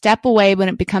ourselves to step away when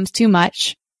it becomes too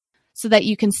much so that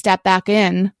you can step back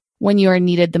in when you are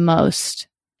needed the most.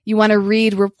 You want to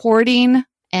read reporting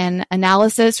and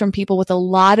analysis from people with a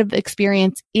lot of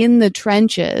experience in the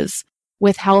trenches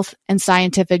with health and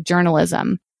scientific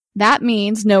journalism. That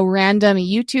means no random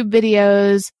YouTube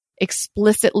videos,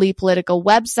 explicitly political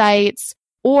websites,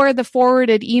 or the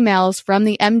forwarded emails from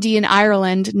the MD in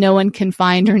Ireland no one can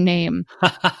find or name.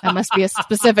 That must be a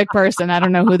specific person. I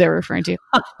don't know who they're referring to.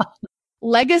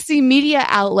 Legacy media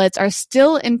outlets are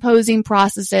still imposing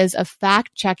processes of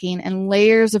fact-checking and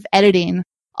layers of editing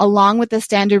along with the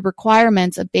standard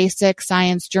requirements of basic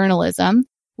science journalism,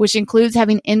 which includes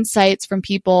having insights from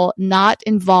people not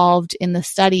involved in the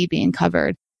study being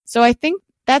covered. So I think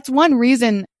that's one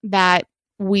reason that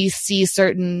we see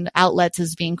certain outlets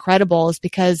as being credible is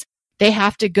because they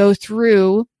have to go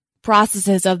through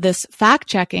processes of this fact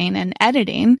checking and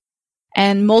editing,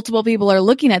 and multiple people are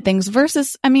looking at things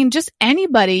versus, I mean, just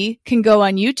anybody can go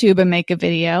on YouTube and make a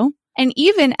video. And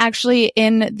even actually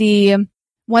in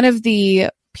one of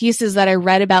the pieces that I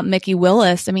read about Mickey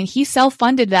Willis, I mean, he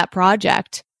self-funded that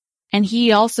project. And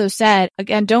he also said,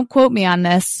 again, don't quote me on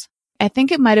this, I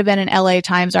think it might have been an LA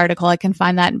Times article. I can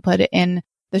find that and put it in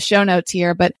the show notes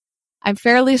here, but I'm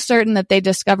fairly certain that they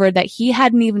discovered that he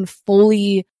hadn't even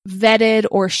fully vetted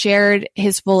or shared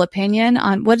his full opinion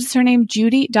on, what is her name?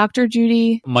 Dr.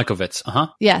 Judy Mikovits.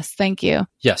 Yes. Thank you.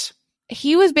 Yes.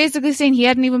 He was basically saying he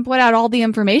hadn't even put out all the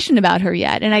information about her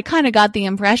yet. And I kind of got the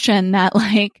impression that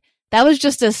that was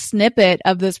just a snippet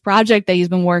of this project that he's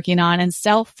been working on and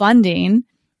self-funding.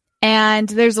 And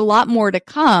there's a lot more to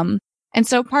come. And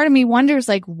so part of me wonders,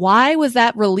 why was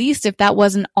that released if that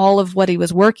wasn't all of what he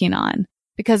was working on?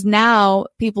 Because now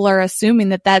people are assuming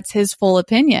that that's his full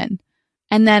opinion.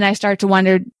 And then I start to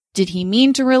wonder, did he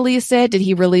mean to release it? Did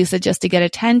he release it just to get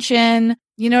attention?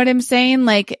 You know what I'm saying?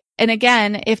 And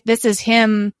again, if this is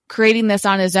him creating this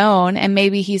on his own, and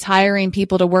maybe he's hiring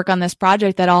people to work on this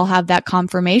project that all have that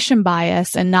confirmation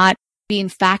bias and not being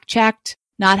fact checked,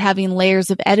 not having layers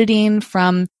of editing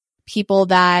from people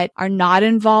that are not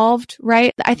involved,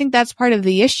 right? I think that's part of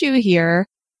the issue here,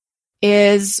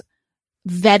 is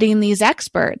vetting these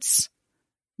experts,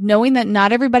 knowing that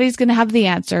not everybody's going to have the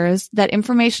answers, that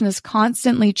information is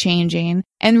constantly changing,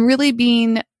 and really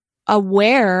being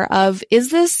aware of, is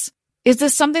this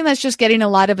something that's just getting a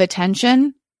lot of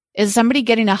attention? Is somebody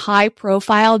getting a high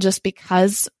profile just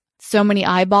because so many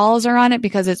eyeballs are on it,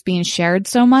 because it's being shared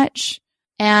so much?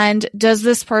 And does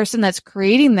this person that's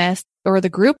creating this, or the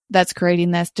group that's creating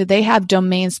this, do they have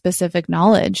domain specific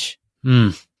knowledge?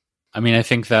 I mean, I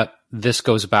think that this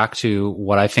goes back to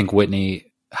what I think,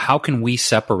 Whitney, how can we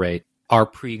separate our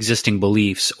pre-existing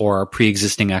beliefs or our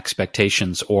pre-existing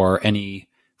expectations or any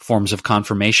forms of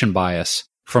confirmation bias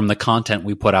from the content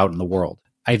we put out in the world?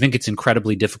 I think it's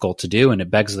incredibly difficult to do. And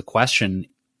it begs the question,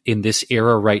 in this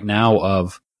era right now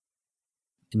of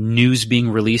news being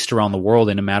released around the world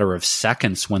in a matter of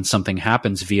seconds when something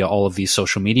happens via all of these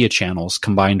social media channels,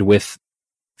 combined with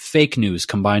fake news,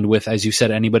 combined with, as you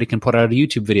said, anybody can put out a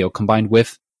YouTube video, combined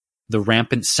with the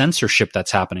rampant censorship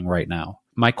that's happening right now.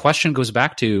 My question goes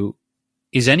back to,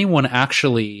 is anyone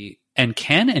actually, and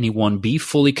can anyone be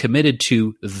fully committed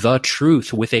to the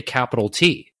truth with a capital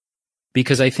T?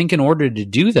 Because I think in order to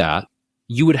do that,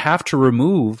 you would have to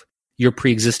remove your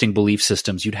pre-existing belief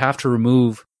systems. You'd have to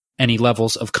remove any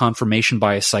levels of confirmation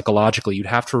bias psychologically. You'd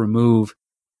have to remove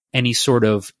any sort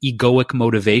of egoic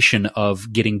motivation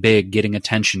of getting big, getting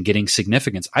attention, getting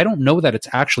significance. I don't know that it's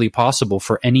actually possible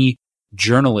for any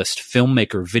journalist,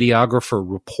 filmmaker, videographer,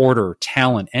 reporter,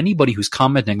 talent, anybody who's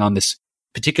commenting on this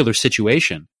particular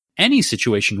situation, any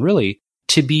situation really,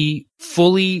 to be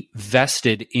fully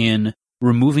vested in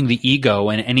removing the ego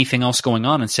and anything else going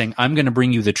on and saying, I'm going to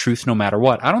bring you the truth no matter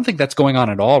what. I don't think that's going on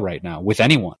at all right now with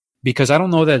anyone, because I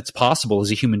don't know that it's possible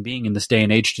as a human being in this day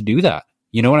and age to do that.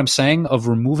 You know what I'm saying? Of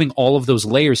removing all of those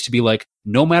layers to be like,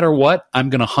 no matter what, I'm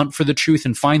going to hunt for the truth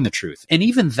and find the truth. And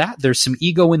even that, there's some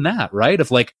ego in that, right?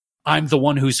 Of like, I'm the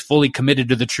one who's fully committed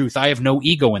to the truth. I have no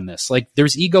ego in this. Like,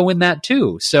 there's ego in that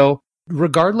too. So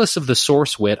regardless of the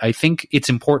source, Whit, I think it's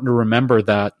important to remember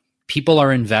that people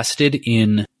are invested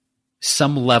in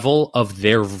some level of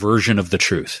their version of the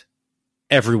truth.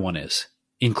 Everyone is,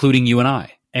 including you and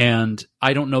I. And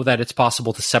I don't know that it's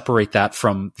possible to separate that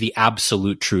from the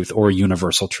absolute truth or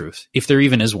universal truth, if there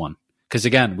even is one. Because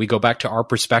again, we go back to our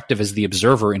perspective as the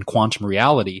observer in quantum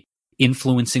reality,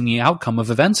 influencing the outcome of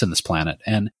events in this planet.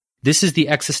 And this is the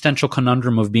existential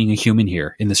conundrum of being a human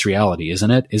here in this reality,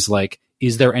 isn't it? Is like,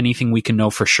 is there anything we can know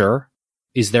for sure?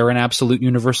 Is there an absolute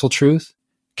universal truth?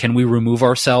 Can we remove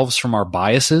ourselves from our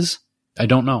biases? I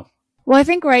don't know. Well, I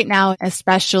think right now,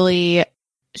 especially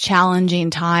challenging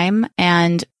time,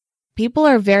 and people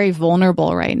are very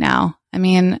vulnerable right now. I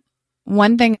mean,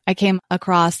 one thing I came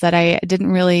across that I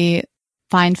didn't really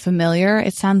find familiar,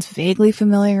 it sounds vaguely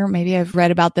familiar. Maybe I've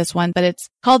read about this one, but it's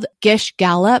called Gish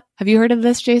Gallop. Have you heard of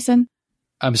this, Jason?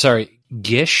 I'm sorry,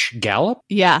 Gish Gallop?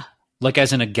 Yeah. Like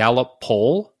as in a Gallup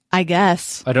poll? I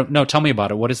guess. I don't know. Tell me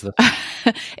about it. What is this?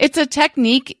 It's a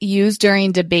technique used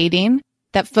during debating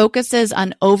that focuses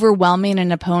on overwhelming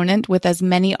an opponent with as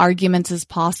many arguments as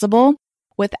possible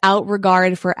without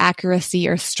regard for accuracy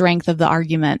or strength of the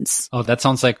arguments. Oh, that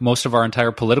sounds like most of our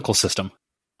entire political system.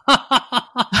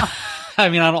 I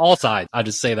mean, on all sides. I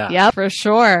just say that. Yeah, for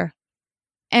sure.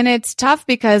 And it's tough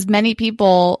because many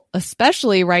people,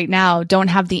 especially right now, don't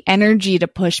have the energy to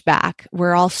push back.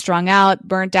 We're all strung out,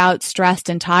 burnt out, stressed,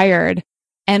 and tired.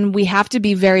 And we have to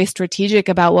be very strategic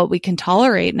about what we can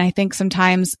tolerate. And I think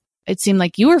sometimes it seemed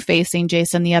like you were facing,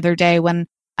 Jason, the other day when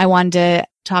I wanted to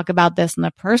talk about this on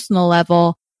the personal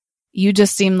level. You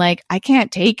just seemed like, I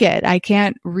can't take it. I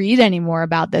can't read anymore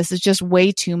about this. It's just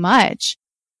way too much.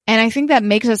 And I think that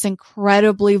makes us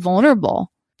incredibly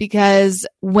vulnerable, because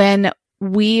when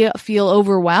we feel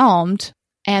overwhelmed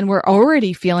and we're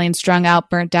already feeling strung out,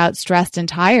 burnt out, stressed, and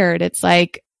tired, it's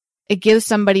like it gives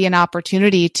somebody an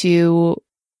opportunity to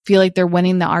feel like they're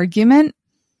winning the argument.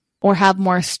 or have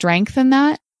more strength in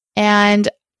that. And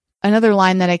another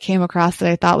line that I came across that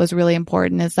I thought was really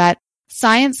important is that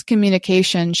science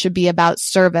communication should be about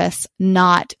service,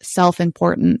 not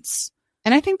self-importance.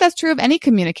 And I think that's true of any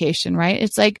communication, right?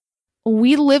 It's like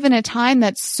we live in a time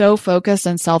that's so focused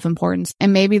on self-importance.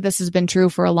 And maybe this has been true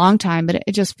for a long time, but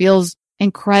it just feels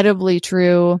incredibly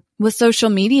true with social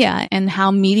media and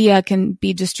how media can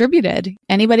be distributed.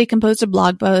 Anybody can post a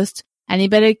blog post.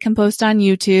 Anybody can post on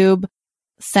YouTube,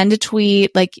 send a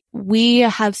tweet. Like, we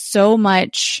have so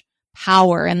much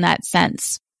power in that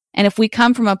sense. And if we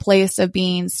come from a place of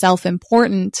being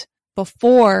self-important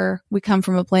before we come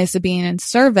from a place of being in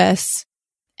service,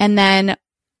 and then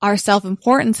our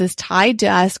self-importance is tied to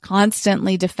us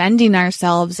constantly defending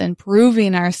ourselves and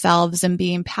proving ourselves and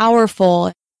being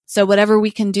powerful. So whatever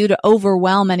we can do to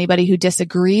overwhelm anybody who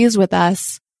disagrees with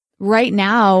us right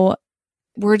now,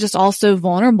 we're just all so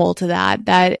vulnerable to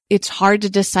that it's hard to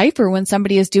decipher when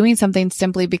somebody is doing something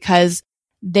simply because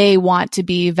they want to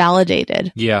be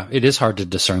validated. Yeah, it is hard to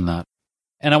discern that.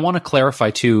 And I want to clarify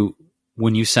too,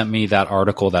 when you sent me that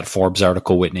article, that Forbes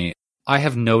article, Whitney, I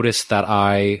have noticed that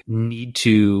I need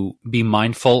to be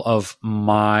mindful of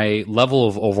my level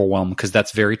of overwhelm because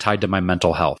that's very tied to my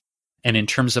mental health. And in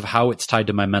terms of how it's tied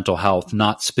to my mental health,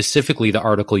 not specifically the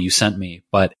article you sent me,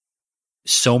 but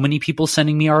so many people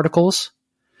sending me articles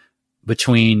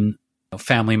between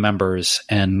family members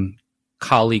and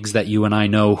colleagues that you and I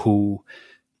know who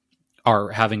are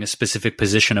having a specific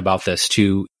position about this,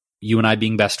 to you and I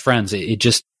being best friends.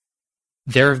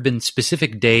 There have been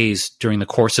specific days during the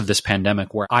course of this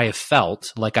pandemic where I have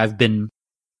felt like I've been,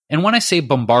 and when I say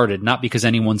bombarded, not because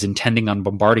anyone's intending on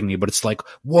bombarding me, but it's like,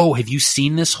 whoa, have you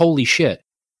seen this? Holy shit.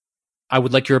 I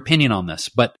would like your opinion on this.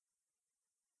 But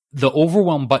the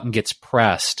overwhelm button gets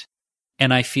pressed,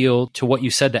 and I feel, to what you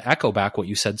said, to echo back what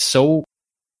you said, so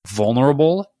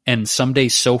vulnerable and some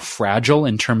days so fragile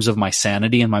in terms of my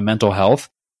sanity and my mental health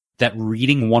that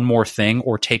reading one more thing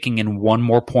or taking in one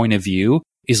more point of view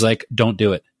is like, don't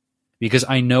do it. Because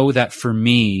I know that for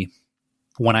me,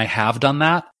 when I have done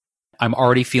that, I'm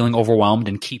already feeling overwhelmed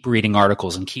and keep reading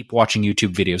articles and keep watching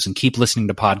YouTube videos and keep listening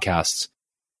to podcasts,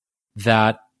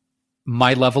 that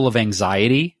my level of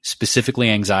anxiety, specifically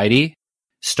anxiety,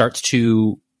 starts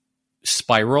to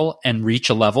spiral and reach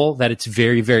a level that it's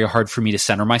very, very hard for me to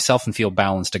center myself and feel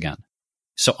balanced again.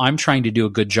 So I'm trying to do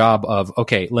a good job of,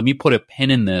 okay, let me put a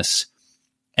pin in this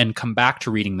and come back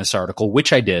to reading this article,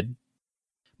 which I did.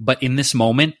 But in this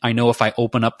moment, I know if I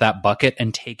open up that bucket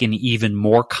and take in even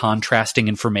more contrasting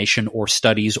information or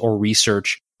studies or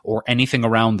research or anything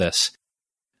around this,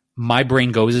 my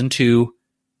brain goes into,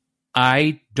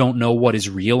 I don't know what is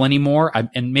real anymore.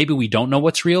 And maybe we don't know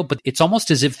what's real, but it's almost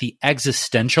as if the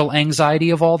existential anxiety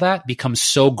of all that becomes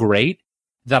so great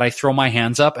that I throw my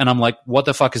hands up and I'm like, what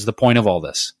the fuck is the point of all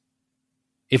this?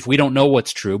 If we don't know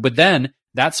what's true, but then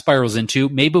that spirals into,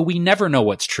 maybe we never know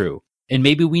what's true. And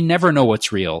maybe we never know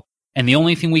what's real. And the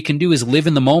only thing we can do is live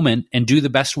in the moment and do the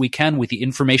best we can with the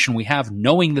information we have,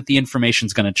 knowing that the information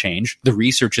is going to change, the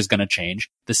research is going to change,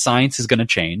 the science is going to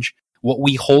change. What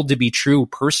we hold to be true,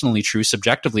 personally true,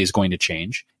 subjectively is going to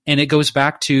change. And it goes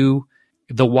back to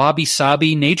the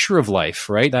wabi-sabi nature of life,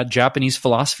 right? That Japanese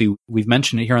philosophy, we've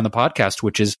mentioned it here on the podcast,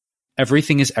 which is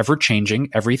everything is ever changing,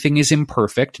 everything is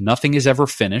imperfect, nothing is ever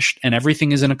finished, and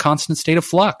everything is in a constant state of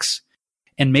flux.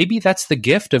 And maybe that's the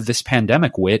gift of this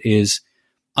pandemic, Whit, is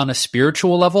on a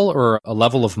spiritual level or a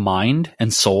level of mind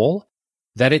and soul,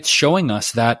 that it's showing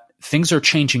us that things are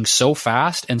changing so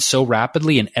fast and so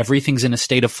rapidly and everything's in a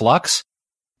state of flux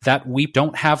that we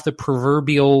don't have the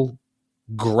proverbial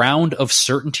ground of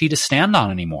certainty to stand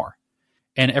on anymore.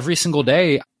 And every single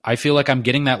day, I feel like I'm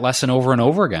getting that lesson over and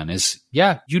over again is,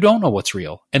 yeah, you don't know what's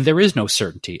real and there is no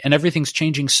certainty and everything's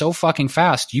changing so fucking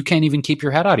fast, you can't even keep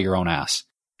your head out of your own ass.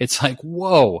 It's like,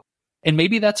 whoa. And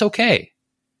maybe that's okay.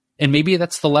 And maybe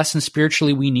that's the lesson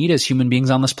spiritually we need as human beings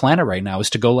on this planet right now,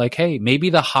 is to go like, hey, maybe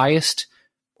the highest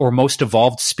or most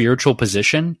evolved spiritual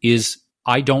position is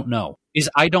I don't know.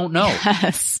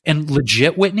 Yes. And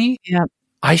legit, Whitney, yep.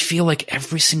 I feel like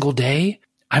every single day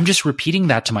I'm just repeating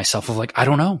that to myself of like, I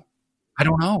don't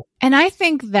know. And I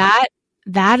think that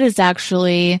is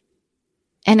actually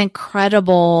an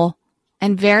incredible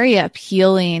and very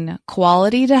appealing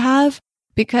quality to have.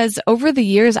 Because over the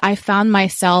years, I found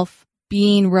myself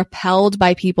being repelled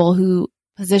by people who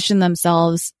position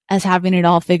themselves as having it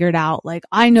all figured out. Like,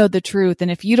 I know the truth. And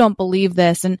if you don't believe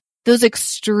this, and those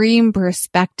extreme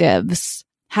perspectives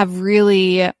have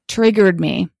really triggered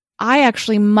me. I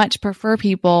actually much prefer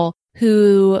people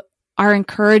who are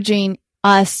encouraging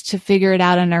us to figure it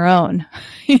out on our own.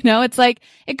 It's like,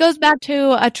 it goes back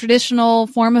to a traditional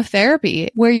form of therapy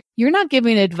where you're not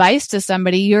giving advice to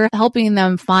somebody, you're helping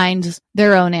them find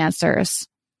their own answers.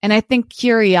 And I think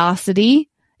curiosity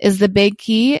is the big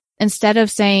key. Instead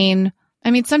of saying,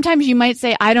 sometimes you might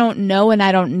say, I don't know and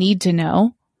I don't need to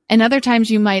know. And other times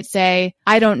you might say,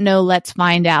 I don't know, let's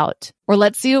find out. Or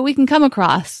let's see what we can come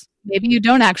across. Maybe you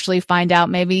don't actually find out.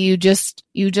 Maybe you just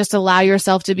allow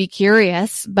yourself to be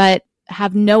curious, but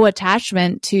have no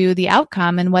attachment to the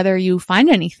outcome and whether you find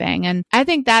anything. And I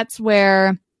think that's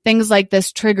where things like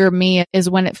this trigger me, is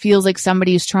when it feels like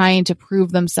somebody's trying to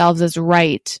prove themselves as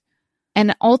right.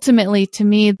 And ultimately, to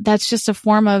me, that's just a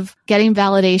form of getting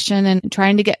validation and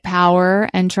trying to get power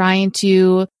and trying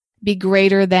to be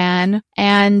greater than.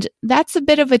 And that's a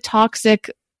bit of a toxic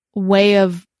way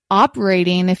of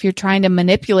operating if you're trying to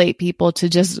manipulate people to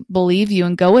just believe you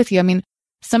and go with you.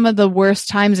 Some of the worst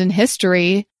times in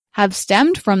history have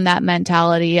stemmed from that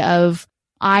mentality of,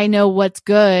 I know what's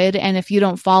good, and if you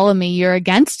don't follow me, you're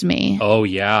against me. Oh,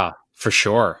 yeah, for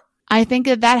sure. I think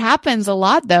that happens a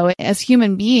lot, though. As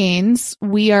human beings,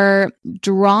 we are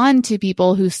drawn to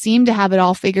people who seem to have it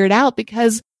all figured out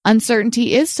because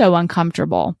uncertainty is so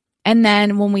uncomfortable. And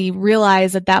then when we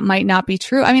realize that might not be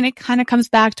true, it kind of comes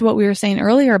back to what we were saying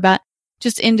earlier about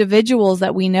just individuals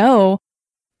that we know.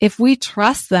 If we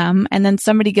trust them and then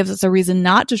somebody gives us a reason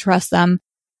not to trust them,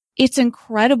 it's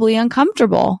incredibly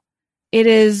uncomfortable. It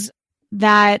is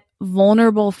that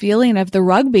vulnerable feeling of the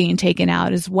rug being taken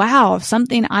out is, wow, if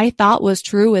something I thought was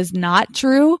true is not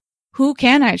true, who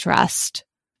can I trust?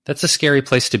 That's a scary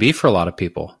place to be for a lot of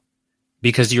people,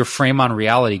 because your frame on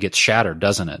reality gets shattered,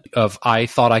 doesn't it? Of, I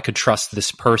thought I could trust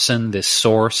this person, this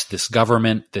source, this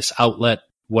government, this outlet,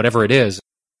 whatever it is.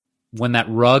 When that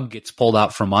rug gets pulled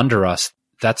out from under us,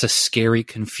 that's a scary,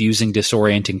 confusing,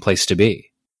 disorienting place to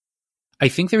be. I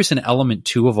think there's an element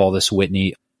too of all this,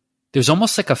 Whitney. There's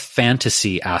almost like a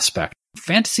fantasy aspect.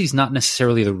 Fantasy is not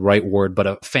necessarily the right word, but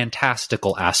a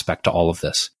fantastical aspect to all of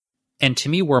this. And to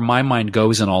me, where my mind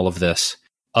goes in all of this,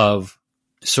 of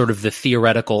sort of the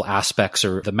theoretical aspects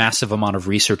or the massive amount of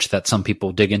research that some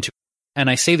people dig into. And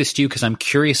I say this to you because I'm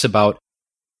curious about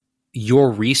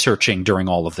your researching during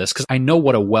all of this, because I know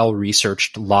what a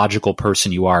well-researched, logical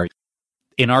person you are.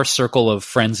 In our circle of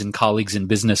friends and colleagues and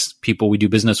business people we do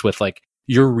business with, like,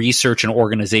 your research and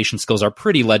organization skills are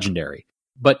pretty legendary.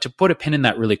 But to put a pin in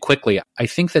that really quickly, I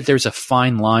think that there's a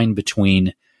fine line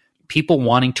between people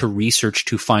wanting to research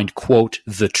to find, quote,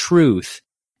 the truth,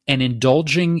 and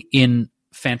indulging in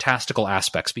fantastical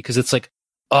aspects, because it's like,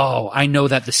 oh, I know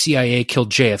that the CIA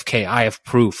killed JFK. I have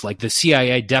proof. Like, the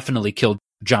CIA definitely killed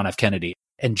John F. Kennedy.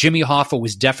 And Jimmy Hoffa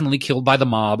was definitely killed by the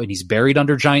mob, and he's buried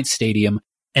under Giant Stadium.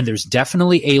 And there's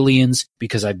definitely aliens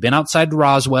because I've been outside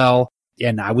Roswell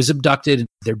and I was abducted.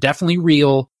 They're definitely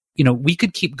real. We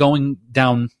could keep going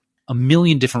down a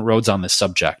million different roads on this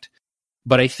subject.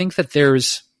 But I think that there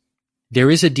is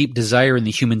a deep desire in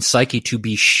the human psyche to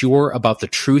be sure about the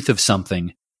truth of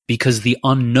something, because the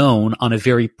unknown, on a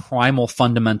very primal,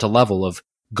 fundamental level of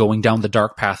going down the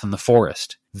dark path in the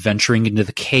forest, venturing into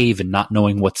the cave and not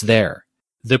knowing what's there,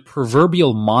 the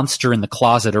proverbial monster in the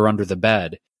closet or under the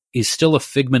bed, is still a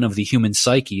figment of the human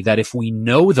psyche, that if we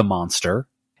know the monster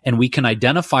and we can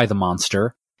identify the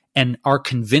monster and are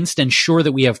convinced and sure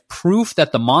that we have proof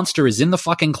that the monster is in the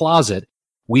fucking closet,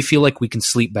 we feel like we can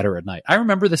sleep better at night. I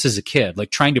remember this as a kid,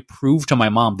 like trying to prove to my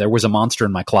mom there was a monster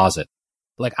in my closet.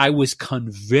 Like, I was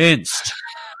convinced.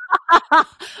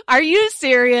 Are you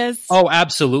serious? Oh,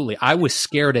 absolutely. I was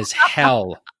scared as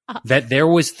hell that there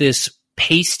was this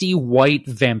pasty white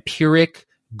vampiric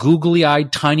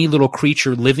googly-eyed tiny little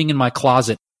creature living in my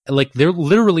closet. Like, there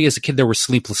literally, as a kid, there were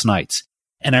sleepless nights.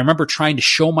 And I remember trying to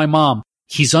show my mom,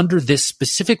 he's under this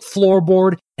specific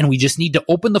floorboard and we just need to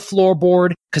open the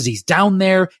floorboard because he's down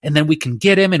there and then we can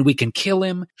get him and we can kill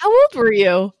him. How old were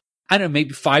you? I don't know,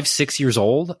 maybe 5, 6 years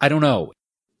old. I don't know.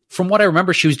 From what I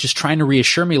remember, she was just trying to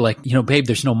reassure me, like, babe,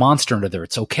 there's no monster under there.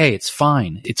 It's okay. It's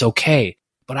fine. It's okay.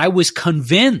 But I was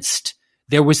convinced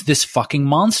there was this fucking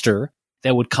monster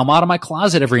that would come out of my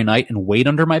closet every night and wait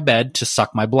under my bed to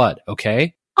suck my blood,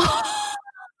 okay?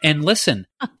 And listen,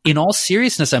 in all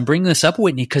seriousness, I'm bringing this up,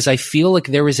 Whitney, because I feel like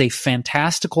there is a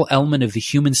fantastical element of the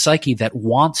human psyche that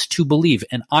wants to believe,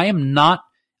 and I am not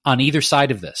on either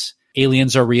side of this.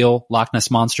 Aliens are real, Loch Ness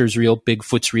Monster is real,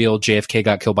 Bigfoot's real, JFK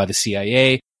got killed by the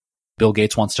CIA, Bill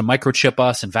Gates wants to microchip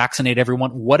us and vaccinate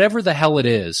everyone, whatever the hell it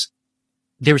is.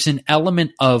 There's an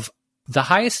element of, the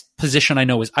highest position I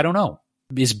know is, I don't know.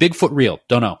 Is Bigfoot real?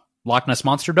 Don't know. Loch Ness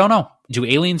Monster? Don't know. Do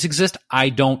aliens exist? I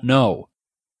don't know.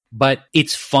 but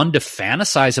it's fun to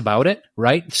fantasize about it,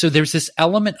 right? So there's this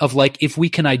element of like, if we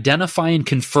can identify and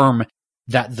confirm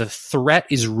that the threat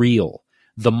is real,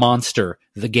 the monster,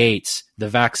 the gates, the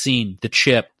vaccine, the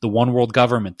chip, the one world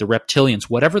government, the reptilians,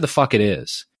 whatever the fuck it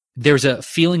is, there's a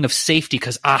feeling of safety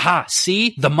because, aha,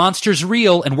 see, the monster's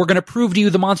real and we're going to prove to you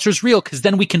the monster's real because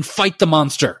then we can fight the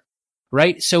monster,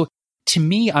 right? So to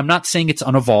me, I'm not saying it's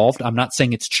unevolved. I'm not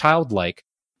saying it's childlike.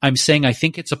 I'm saying I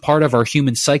think it's a part of our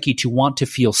human psyche to want to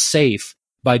feel safe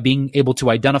by being able to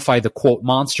identify the quote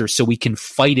monster so we can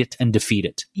fight it and defeat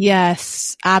it.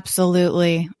 Yes,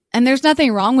 absolutely. And there's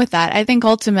nothing wrong with that. I think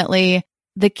ultimately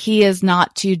the key is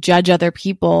not to judge other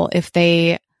people if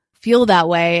they feel that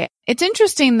way. It's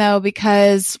interesting though,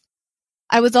 because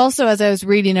I was also, as I was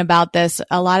reading about this,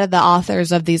 a lot of the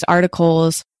authors of these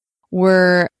articles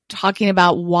were talking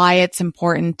about why it's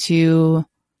important to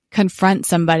confront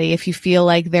somebody if you feel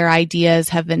like their ideas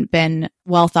haven't been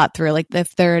well thought through, like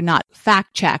if they're not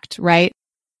fact checked, right?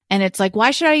 And it's like,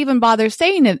 why should I even bother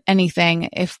saying anything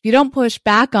if you don't push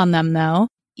back on them though?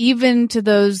 Even to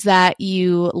those that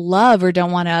you love or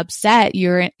don't want to upset,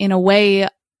 you're in a way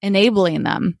enabling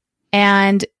them.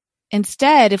 And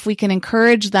instead, if we can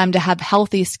encourage them to have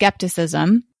healthy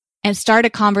skepticism and start a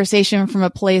conversation from a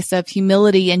place of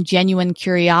humility and genuine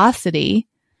curiosity,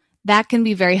 that can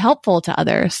be very helpful to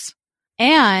others.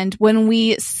 And when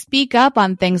we speak up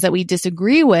on things that we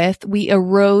disagree with, we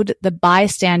erode the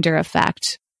bystander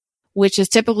effect, which is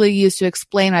typically used to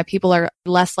explain why people are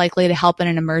less likely to help in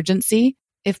an emergency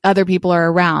if other people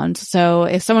are around. So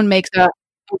if someone makes a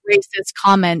racist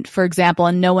comment, for example,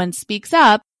 and no one speaks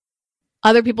up,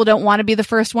 other people don't want to be the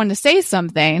first one to say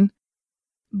something.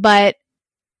 But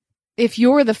if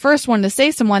you're the first one to say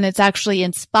someone, it's actually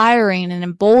inspiring and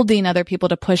emboldening other people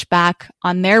to push back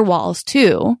on their walls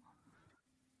too.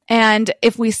 And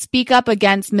if we speak up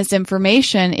against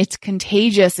misinformation, it's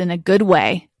contagious in a good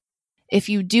way. If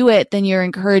you do it, then you're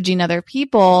encouraging other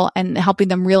people and helping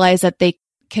them realize that they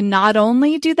can not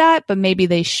only do that, but maybe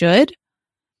they should.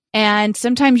 And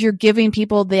sometimes you're giving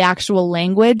people the actual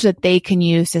language that they can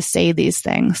use to say these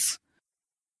things.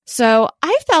 So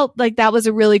I felt like that was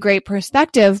a really great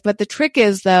perspective. But the trick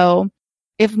is, though,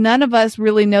 if none of us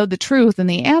really know the truth and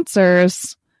the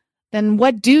answers, then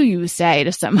what do you say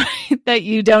to somebody that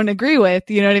you don't agree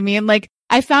with? You know what I mean? Like,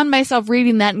 I found myself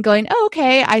reading that and going, oh,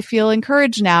 okay, I feel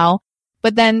encouraged now.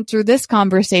 But then through this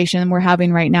conversation we're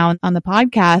having right now on the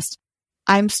podcast,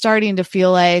 I'm starting to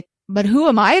feel like, but who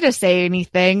am I to say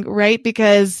anything, right?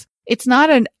 Because it's not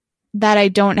that I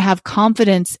don't have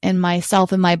confidence in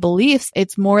myself and my beliefs.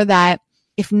 It's more that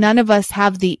if none of us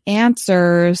have the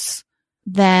answers,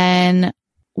 then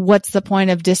what's the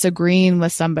point of disagreeing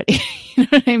with somebody? You know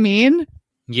what I mean?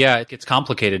 Yeah, it gets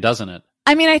complicated, doesn't it?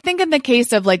 I mean, I think in the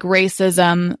case of like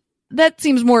racism, that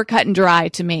seems more cut and dry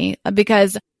to me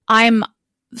because I'm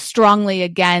strongly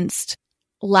against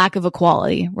lack of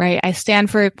equality, right? I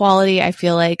stand for equality. I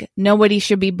feel like nobody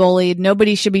should be bullied.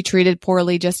 Nobody should be treated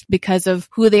poorly just because of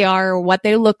who they are or what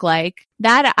they look like.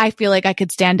 That I feel like I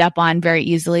could stand up on very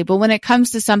easily. But when it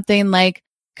comes to something like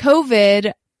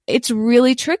COVID, it's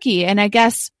really tricky. And I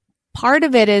guess part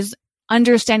of it is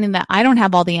understanding that I don't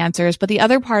have all the answers. But the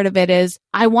other part of it is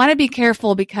I want to be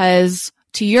careful because,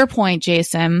 to your point,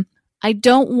 Jason, I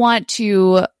don't want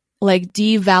to like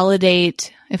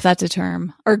devalidate, if that's a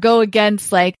term, or go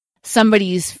against like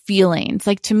somebody's feelings.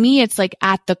 Like to me, it's like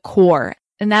at the core.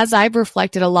 And as I've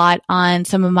reflected a lot on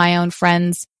some of my own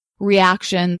friends'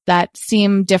 reactions that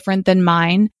seem different than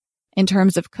mine in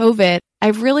terms of COVID,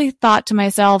 I've really thought to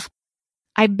myself,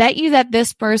 I bet you that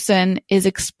this person is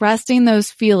expressing those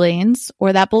feelings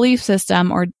or that belief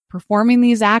system or performing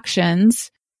these actions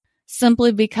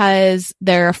simply because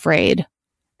they're afraid.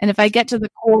 And if I get to the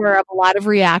core of a lot of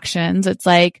reactions, it's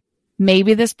like,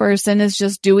 maybe this person is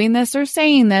just doing this or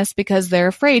saying this because they're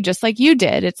afraid, just like you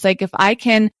did. It's like, if I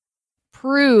can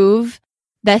prove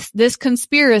this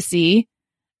conspiracy,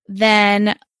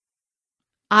 then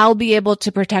I'll be able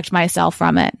to protect myself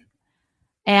from it.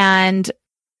 And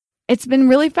it's been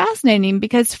really fascinating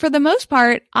because for the most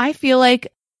part, I feel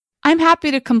like I'm happy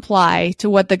to comply to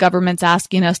what the government's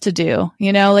asking us to do.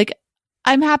 You know, like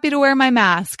I'm happy to wear my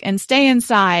mask and stay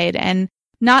inside and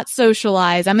not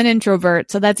socialize. I'm an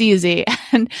introvert, so that's easy.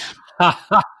 And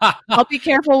I'll be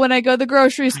careful when I go to the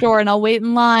grocery store and I'll wait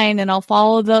in line and I'll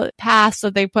follow the paths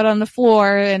that they put on the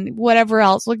floor and whatever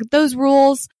else. Look at those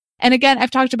rules. And again, I've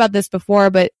talked about this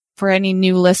before, but for any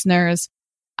new listeners,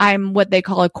 I'm what they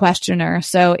call a questioner.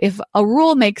 So if a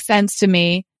rule makes sense to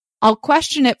me, I'll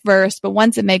question it first, but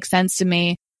once it makes sense to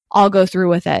me, I'll go through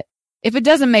with it. If it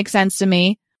doesn't make sense to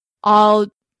me, I'll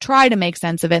try to make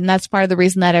sense of it. And that's part of the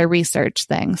reason that I research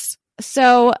things.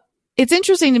 So it's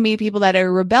interesting to me, people that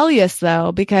are rebellious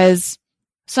though, because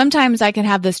sometimes I can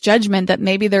have this judgment that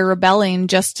maybe they're rebelling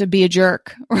just to be a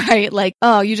jerk, right? Like,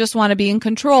 oh, you just want to be in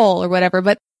control or whatever.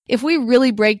 But if we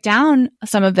really break down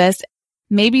some of this,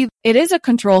 maybe it is a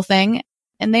control thing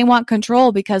and they want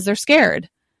control because they're scared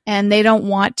and they don't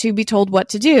want to be told what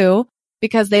to do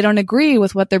because they don't agree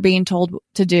with what they're being told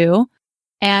to do.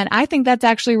 And I think that's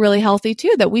actually really healthy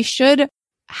too, that we should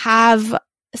have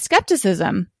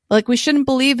skepticism. Like we shouldn't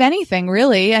believe anything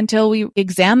really until we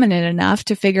examine it enough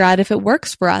to figure out if it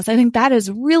works for us. I think that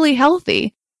is really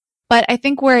healthy. But I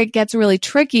think where it gets really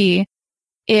tricky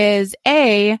is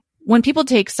when people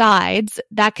take sides,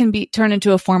 that can be turned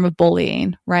into a form of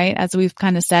bullying, right? As we've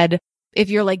kind of said, if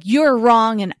you're like, you're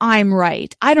wrong and I'm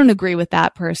right. I don't agree with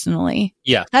that personally.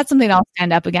 Yeah. That's something I'll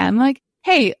stand up again. I'm like,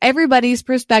 hey, everybody's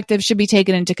perspective should be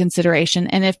taken into consideration.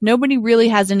 And if nobody really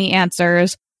has any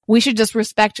answers, we should just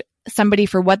respect somebody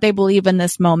for what they believe in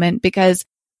this moment because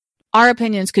our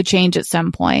opinions could change at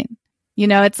some point. You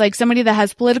know, it's like somebody that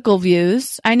has political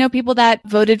views. I know people that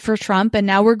voted for Trump and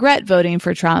now regret voting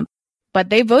for Trump, but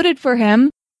they voted for him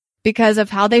because of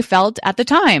how they felt at the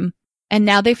time. And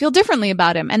now they feel differently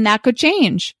about him. And that could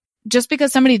change. Just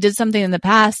because somebody did something in the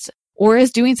past or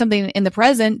is doing something in the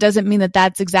present doesn't mean that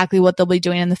that's exactly what they'll be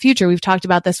doing in the future. We've talked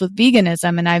about this with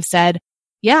veganism. And I've said,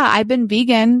 yeah, I've been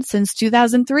vegan since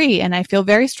 2003 and I feel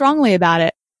very strongly about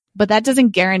it. But that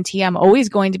doesn't guarantee I'm always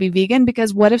going to be vegan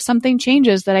because what if something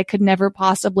changes that I could never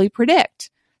possibly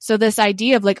predict? So this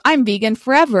idea of like, I'm vegan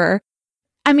forever.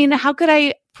 I mean, how could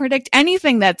I predict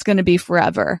anything that's going to be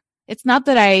forever? It's not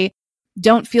that I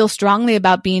don't feel strongly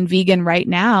about being vegan right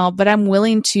now, but I'm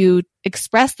willing to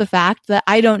express the fact that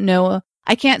I don't know.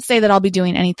 I can't say that I'll be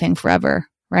doing anything forever,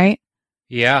 right?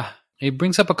 Yeah. It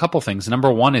brings up a couple things.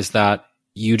 Number one is that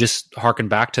you just harken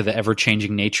back to the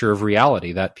ever-changing nature of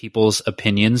reality, that people's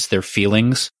opinions, their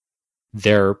feelings,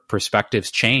 their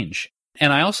perspectives change.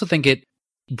 And I also think it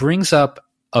brings up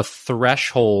a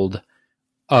threshold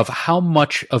of how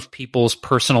much of people's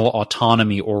personal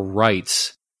autonomy or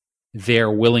rights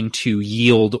they're willing to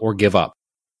yield or give up.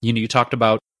 You know, you talked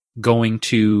about going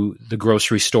to the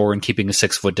grocery store and keeping a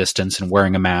 6-foot distance and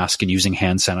wearing a mask and using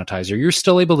hand sanitizer. You're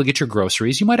still able to get your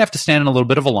groceries. You might have to stand in a little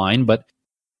bit of a line, but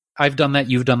I've done that,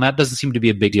 you've done that. Doesn't seem to be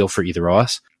a big deal for either of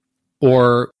us.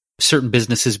 Or certain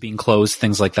businesses being closed,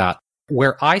 things like that.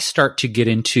 Where I start to get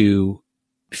into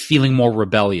feeling more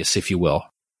rebellious, if you will.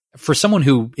 For someone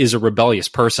who is a rebellious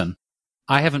person,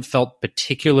 I haven't felt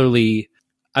particularly,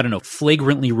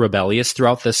 flagrantly rebellious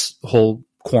throughout this whole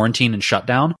quarantine and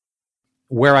shutdown.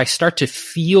 Where I start to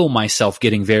feel myself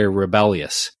getting very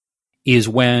rebellious is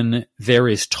when there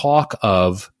is talk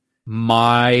of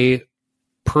my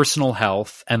personal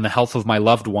health and the health of my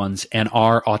loved ones and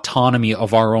our autonomy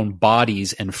of our own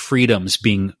bodies and freedoms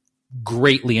being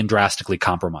greatly and drastically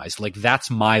compromised. Like that's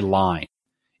my line,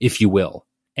 if you will.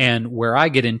 And where I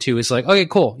get into is like, okay,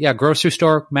 cool. Yeah, grocery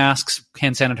store, masks,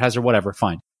 hand sanitizer, whatever,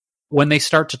 fine. When they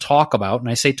start to talk about, and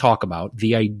I say talk about,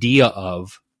 the idea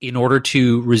of in order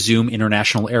to resume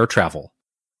international air travel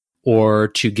or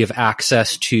to give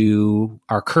access to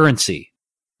our currency,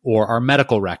 or our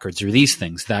medical records or these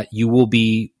things, that you will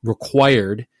be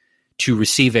required to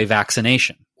receive a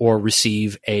vaccination or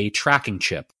receive a tracking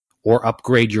chip or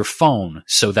upgrade your phone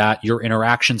so that your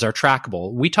interactions are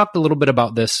trackable. We talked a little bit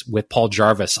about this with Paul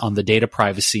Jarvis on the data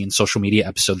privacy and social media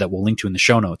episode that we'll link to in the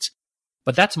show notes.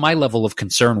 But that's my level of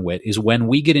concern with is when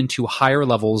we get into higher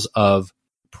levels of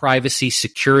privacy,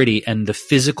 security, and the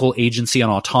physical agency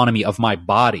and autonomy of my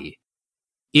body.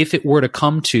 If it were to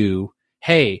come to,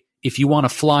 hey, if you want to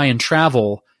fly and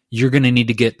travel, you're going to need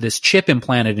to get this chip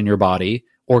implanted in your body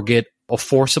or get a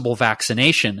forcible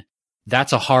vaccination.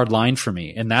 That's a hard line for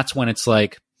me. And that's when it's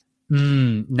like,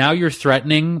 now you're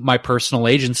threatening my personal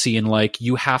agency and like,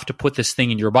 you have to put this thing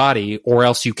in your body or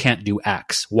else you can't do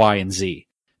X, Y, and Z.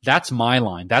 That's my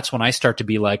line. That's when I start to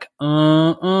be like,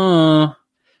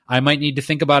 I might need to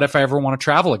think about if I ever want to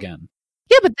travel again.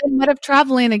 Yeah, but then what if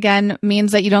traveling again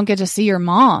means that you don't get to see your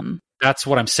mom? That's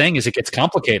what I'm saying is it gets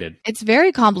complicated. It's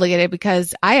very complicated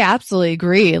because I absolutely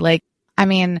agree. Like, I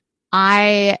mean,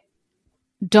 I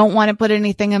don't want to put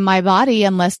anything in my body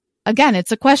unless, again,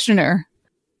 it's a questioner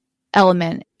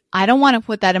element. I don't want to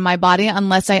put that in my body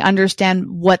unless I understand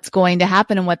what's going to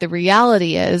happen and what the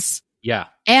reality is. Yeah.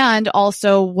 And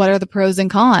also what are the pros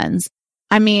and cons?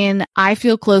 I mean, I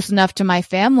feel close enough to my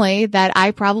family that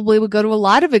I probably would go to a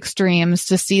lot of extremes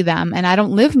to see them, and I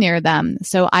don't live near them.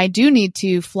 So I do need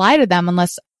to fly to them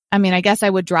I guess I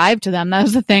would drive to them. That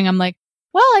was the thing. I'm like,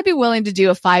 well, I'd be willing to do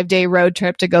a 5-day road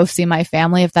trip to go see my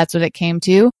family if that's what it came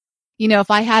to. You know, if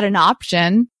I had an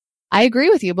option, I agree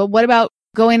with you. But what about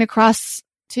going across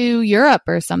to Europe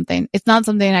or something. It's not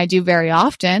something I do very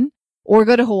often. Or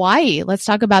go to Hawaii. Let's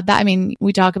talk about that. I mean,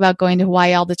 we talk about going to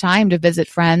Hawaii all the time to visit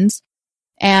friends.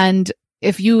 And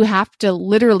if you have to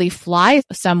literally fly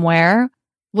somewhere,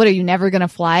 what are you never going to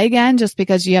fly again just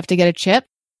because you have to get a chip?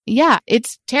 Yeah,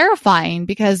 it's terrifying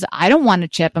because I don't want a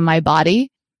chip in my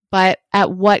body. But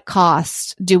at what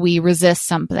cost do we resist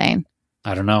something?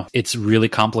 I don't know. It's really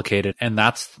complicated. And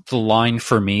that's the line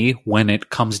for me when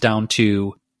it comes down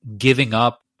to giving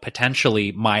up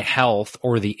potentially my health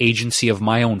or the agency of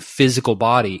my own physical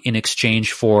body in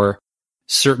exchange for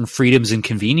certain freedoms and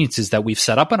conveniences that we've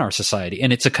set up in our society.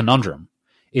 And it's a conundrum.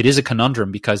 It is a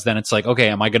conundrum because then it's like, okay,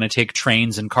 am I going to take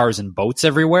trains and cars and boats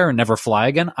everywhere and never fly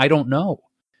again? I don't know.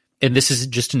 And this is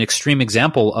just an extreme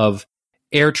example of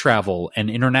air travel and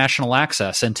international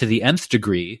access, and to the nth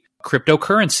degree,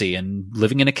 cryptocurrency and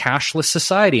living in a cashless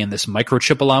society and this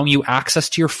microchip allowing you access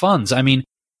to your funds. I mean,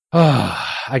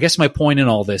 I guess my point in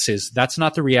all this is that's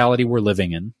not the reality we're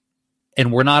living in.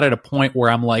 And we're not at a point where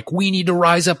I'm like, we need to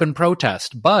rise up and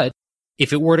protest. But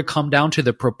if it were to come down to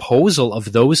the proposal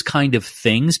of those kind of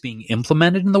things being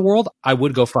implemented in the world, I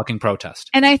would go fucking protest.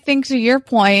 And I think to your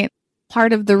point,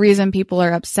 part of the reason people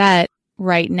are upset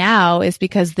right now is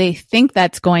because they think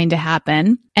that's going to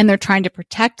happen and they're trying to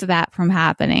protect that from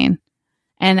happening.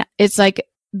 And it's like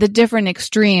the different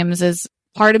extremes is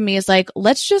part of me is like,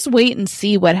 let's just wait and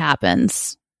see what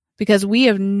happens because we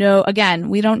don't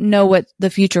know what the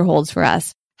future holds for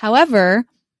us. However,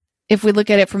 if we look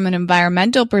at it from an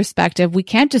environmental perspective, we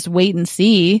can't just wait and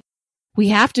see. We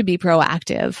have to be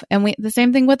proactive. And the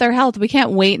same thing with our health. We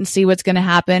can't wait and see what's going to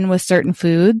happen with certain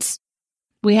foods.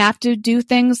 We have to do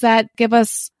things that give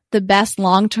us the best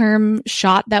long-term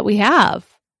shot that we have.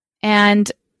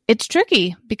 And it's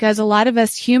tricky because a lot of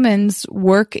us humans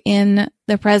work in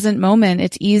the present moment.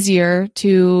 It's easier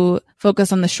to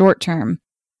focus on the short term,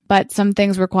 but some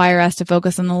things require us to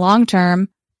focus on the long term.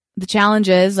 The challenge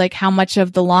is like how much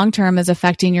of the long term is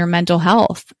affecting your mental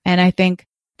health. And I think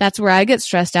that's where I get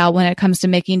stressed out when it comes to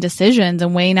making decisions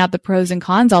and weighing out the pros and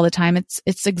cons all the time.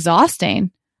 It's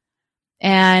exhausting.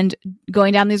 And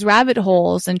going down these rabbit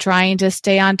holes and trying to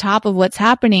stay on top of what's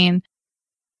happening.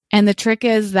 And the trick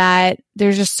is that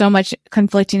there's just so much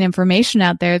conflicting information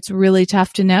out there. It's really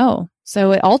tough to know.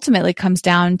 So it ultimately comes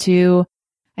down to,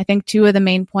 I think, two of the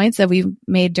main points that we've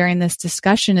made during this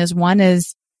discussion is one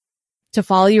is to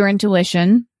follow your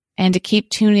intuition and to keep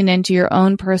tuning into your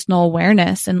own personal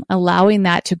awareness and allowing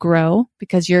that to grow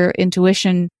because your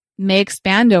intuition may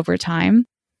expand over time.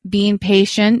 Being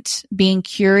patient, being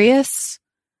curious,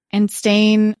 and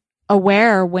staying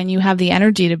aware when you have the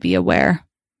energy to be aware.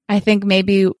 I think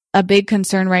maybe a big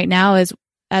concern right now is,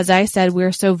 as I said,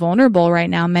 we're so vulnerable right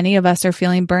now. Many of us are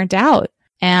feeling burnt out.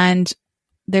 And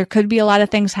there could be a lot of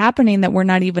things happening that we're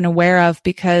not even aware of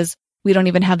because we don't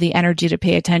even have the energy to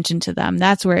pay attention to them.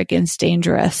 That's where it gets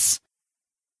dangerous.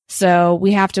 So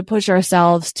we have to push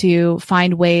ourselves to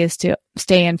find ways to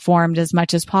stay informed as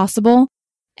much as possible.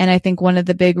 And I think one of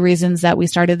the big reasons that we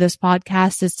started this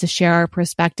podcast is to share our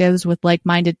perspectives with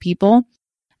like-minded people.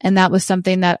 And that was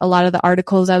something that a lot of the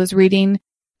articles I was reading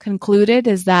concluded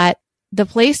is that the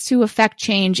place to affect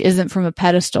change isn't from a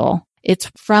pedestal. It's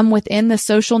from within the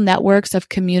social networks of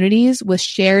communities with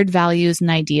shared values and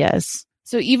ideas.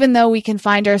 So even though we can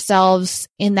find ourselves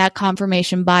in that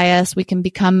confirmation bias, we can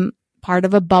become part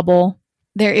of a bubble.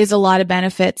 There is a lot of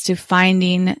benefits to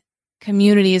finding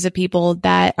communities of people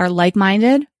that are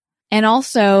like-minded and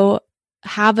also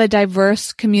have a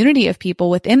diverse community of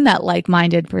people within that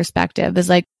like-minded perspective. Is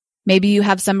like maybe you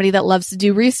have somebody that loves to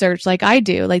do research like I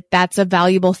do. Like that's a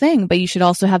valuable thing, but you should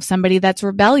also have somebody that's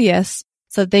rebellious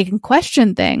so that they can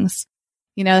question things.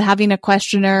 You know, having a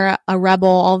questioner, a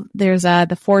rebel, there's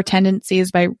the 4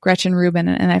 Tendencies by Gretchen Rubin,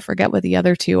 and I forget what the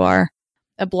other 2 are.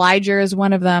 Obliger is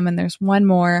one of them, and there's one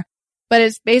more. But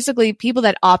it's basically people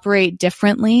that operate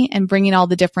differently and bringing all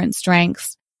the different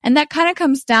strengths. And that kind of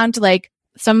comes down to like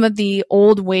some of the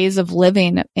old ways of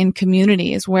living in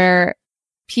communities where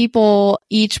people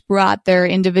each brought their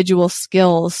individual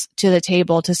skills to the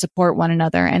table to support one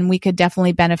another. And we could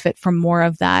definitely benefit from more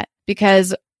of that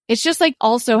because it's just like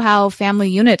also how family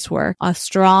units work. A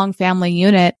strong family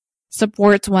unit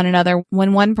supports one another.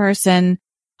 When one person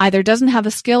either doesn't have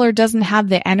a skill or doesn't have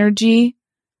the energy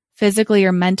physically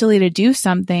or mentally to do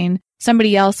something,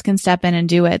 somebody else can step in and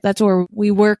do it. That's where we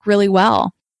work really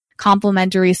well.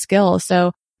 Complementary skills.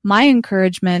 So my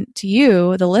encouragement to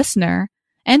you, the listener,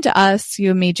 and to us,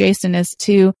 you and me, Jason, is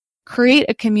to create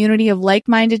a community of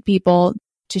like-minded people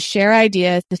to share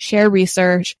ideas, to share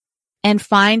research, and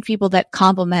find people that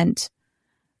complement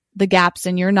the gaps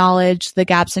in your knowledge, the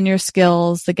gaps in your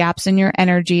skills, the gaps in your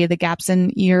energy, the gaps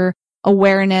in your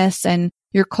awareness and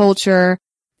your culture.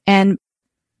 And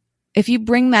if you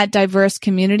bring that diverse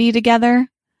community together,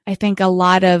 I think a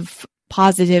lot of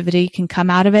positivity can come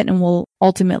out of it and we'll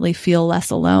ultimately feel less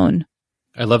alone.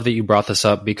 I love that you brought this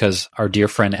up because our dear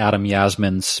friend Adam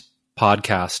Yasmin's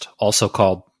podcast, also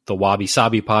called the Wabi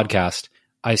Sabi podcast,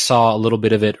 I saw a little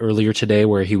bit of it earlier today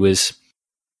where he was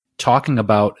talking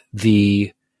about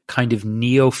the kind of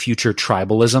neo-future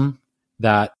tribalism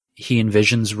that he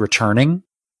envisions returning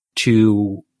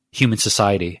to human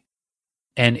society.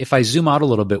 And if I zoom out a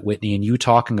little bit, Whitney, and you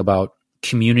talking about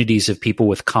communities of people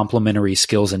with complementary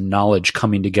skills and knowledge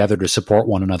coming together to support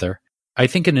one another, I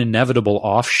think an inevitable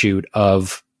offshoot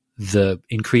of the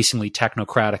increasingly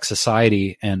technocratic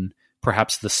society and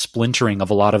perhaps the splintering of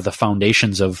a lot of the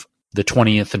foundations of the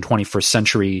 20th and 21st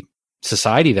century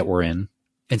society that we're in,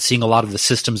 and seeing a lot of the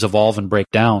systems evolve and break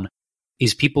down,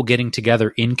 is people getting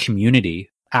together in community,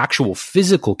 actual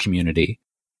physical community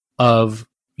of,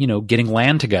 getting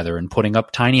land together and putting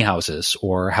up tiny houses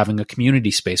or having a community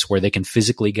space where they can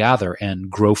physically gather and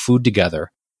grow food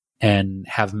together and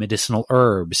have medicinal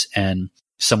herbs, and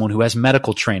someone who has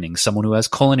medical training, someone who has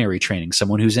culinary training,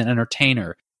 someone who's an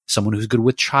entertainer, someone who's good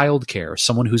with childcare,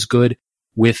 someone who's good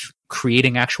with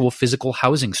creating actual physical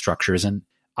housing structures. And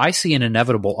I see an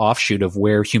inevitable offshoot of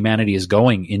where humanity is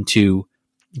going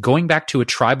back to a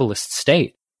tribalist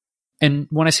state. And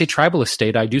when I say tribalist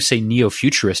state, I do say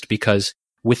neo-futurist because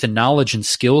with the knowledge and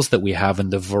skills that we have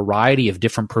and the variety of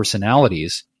different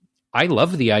personalities, I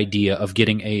love the idea of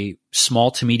getting a small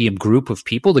to medium group of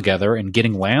people together and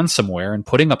getting land somewhere and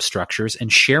putting up structures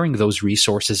and sharing those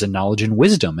resources and knowledge and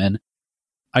wisdom. And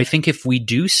I think if we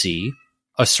do see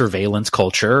a surveillance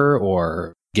culture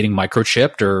or getting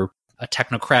microchipped or a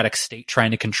technocratic state trying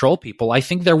to control people, I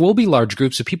think there will be large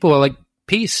groups of people who are like,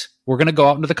 peace, we're going to go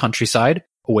out into the countryside,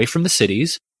 away from the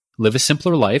cities, live a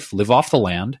simpler life, live off the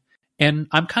land. And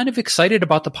I'm kind of excited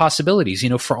about the possibilities,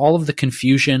 for all of the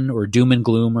confusion or doom and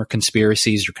gloom or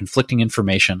conspiracies or conflicting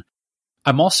information.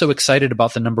 I'm also excited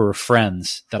about the number of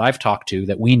friends that I've talked to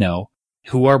that we know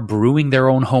who are brewing their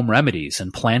own home remedies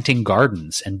and planting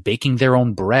gardens and baking their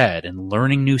own bread and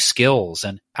learning new skills.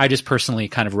 And I just personally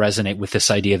kind of resonate with this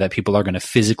idea that people are going to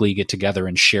physically get together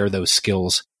and share those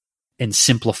skills and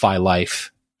simplify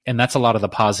life. And that's a lot of the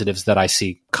positives that I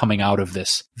see coming out of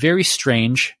this very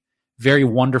strange, very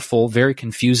wonderful, very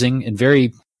confusing, and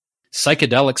very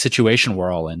psychedelic situation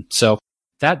we're all in. So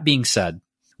that being said,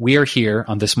 we are here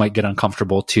on This Might Get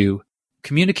Uncomfortable to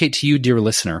communicate to you, dear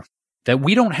listener, that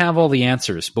we don't have all the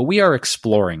answers, but we are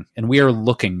exploring and we are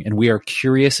looking and we are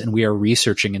curious and we are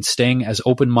researching and staying as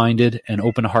open-minded and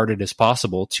open-hearted as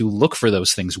possible to look for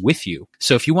those things with you.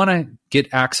 So if you want to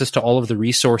get access to all of the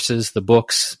resources, the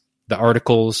books, the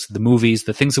articles, the movies,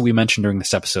 the things that we mentioned during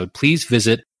this episode, please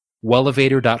visit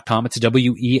wellevatr.com. It's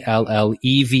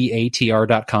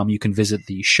WELLEVATR.com. You can visit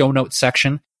the show notes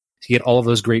section to get all of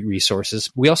those great resources.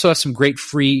 We also have some great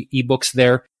free ebooks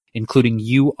there, including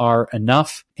You Are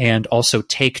Enough and also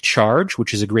Take Charge,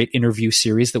 which is a great interview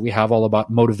series that we have all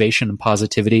about motivation and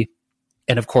positivity.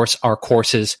 And of course, our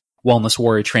courses, Wellness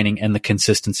Warrior Training and the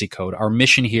Consistency Code. Our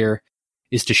mission here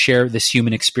is to share this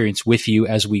human experience with you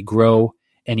as we grow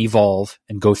and evolve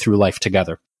and go through life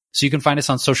together. So you can find us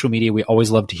on social media. We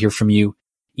always love to hear from you.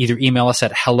 Either email us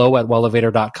at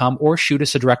hello@wellevatr.com or shoot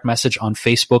us a direct message on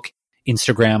Facebook,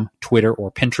 Instagram, Twitter,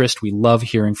 or Pinterest. We love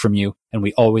hearing from you, and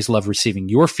we always love receiving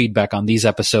your feedback on these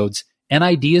episodes and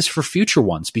ideas for future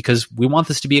ones, because we want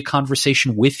this to be a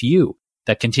conversation with you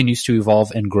that continues to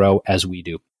evolve and grow as we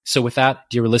do. So with that,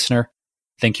 dear listener,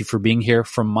 thank you for being here.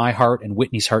 From my heart and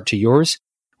Whitney's heart to yours,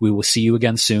 we will see you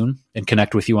again soon and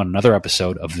connect with you on another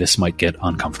episode of This Might Get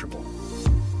Uncomfortable.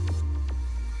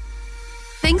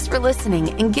 Thanks for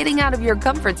listening and getting out of your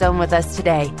comfort zone with us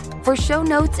today. For show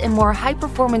notes and more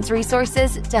high-performance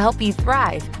resources to help you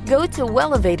thrive, go to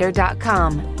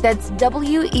wellevatr.com. That's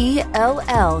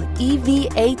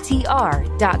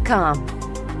WELLEVATR.com.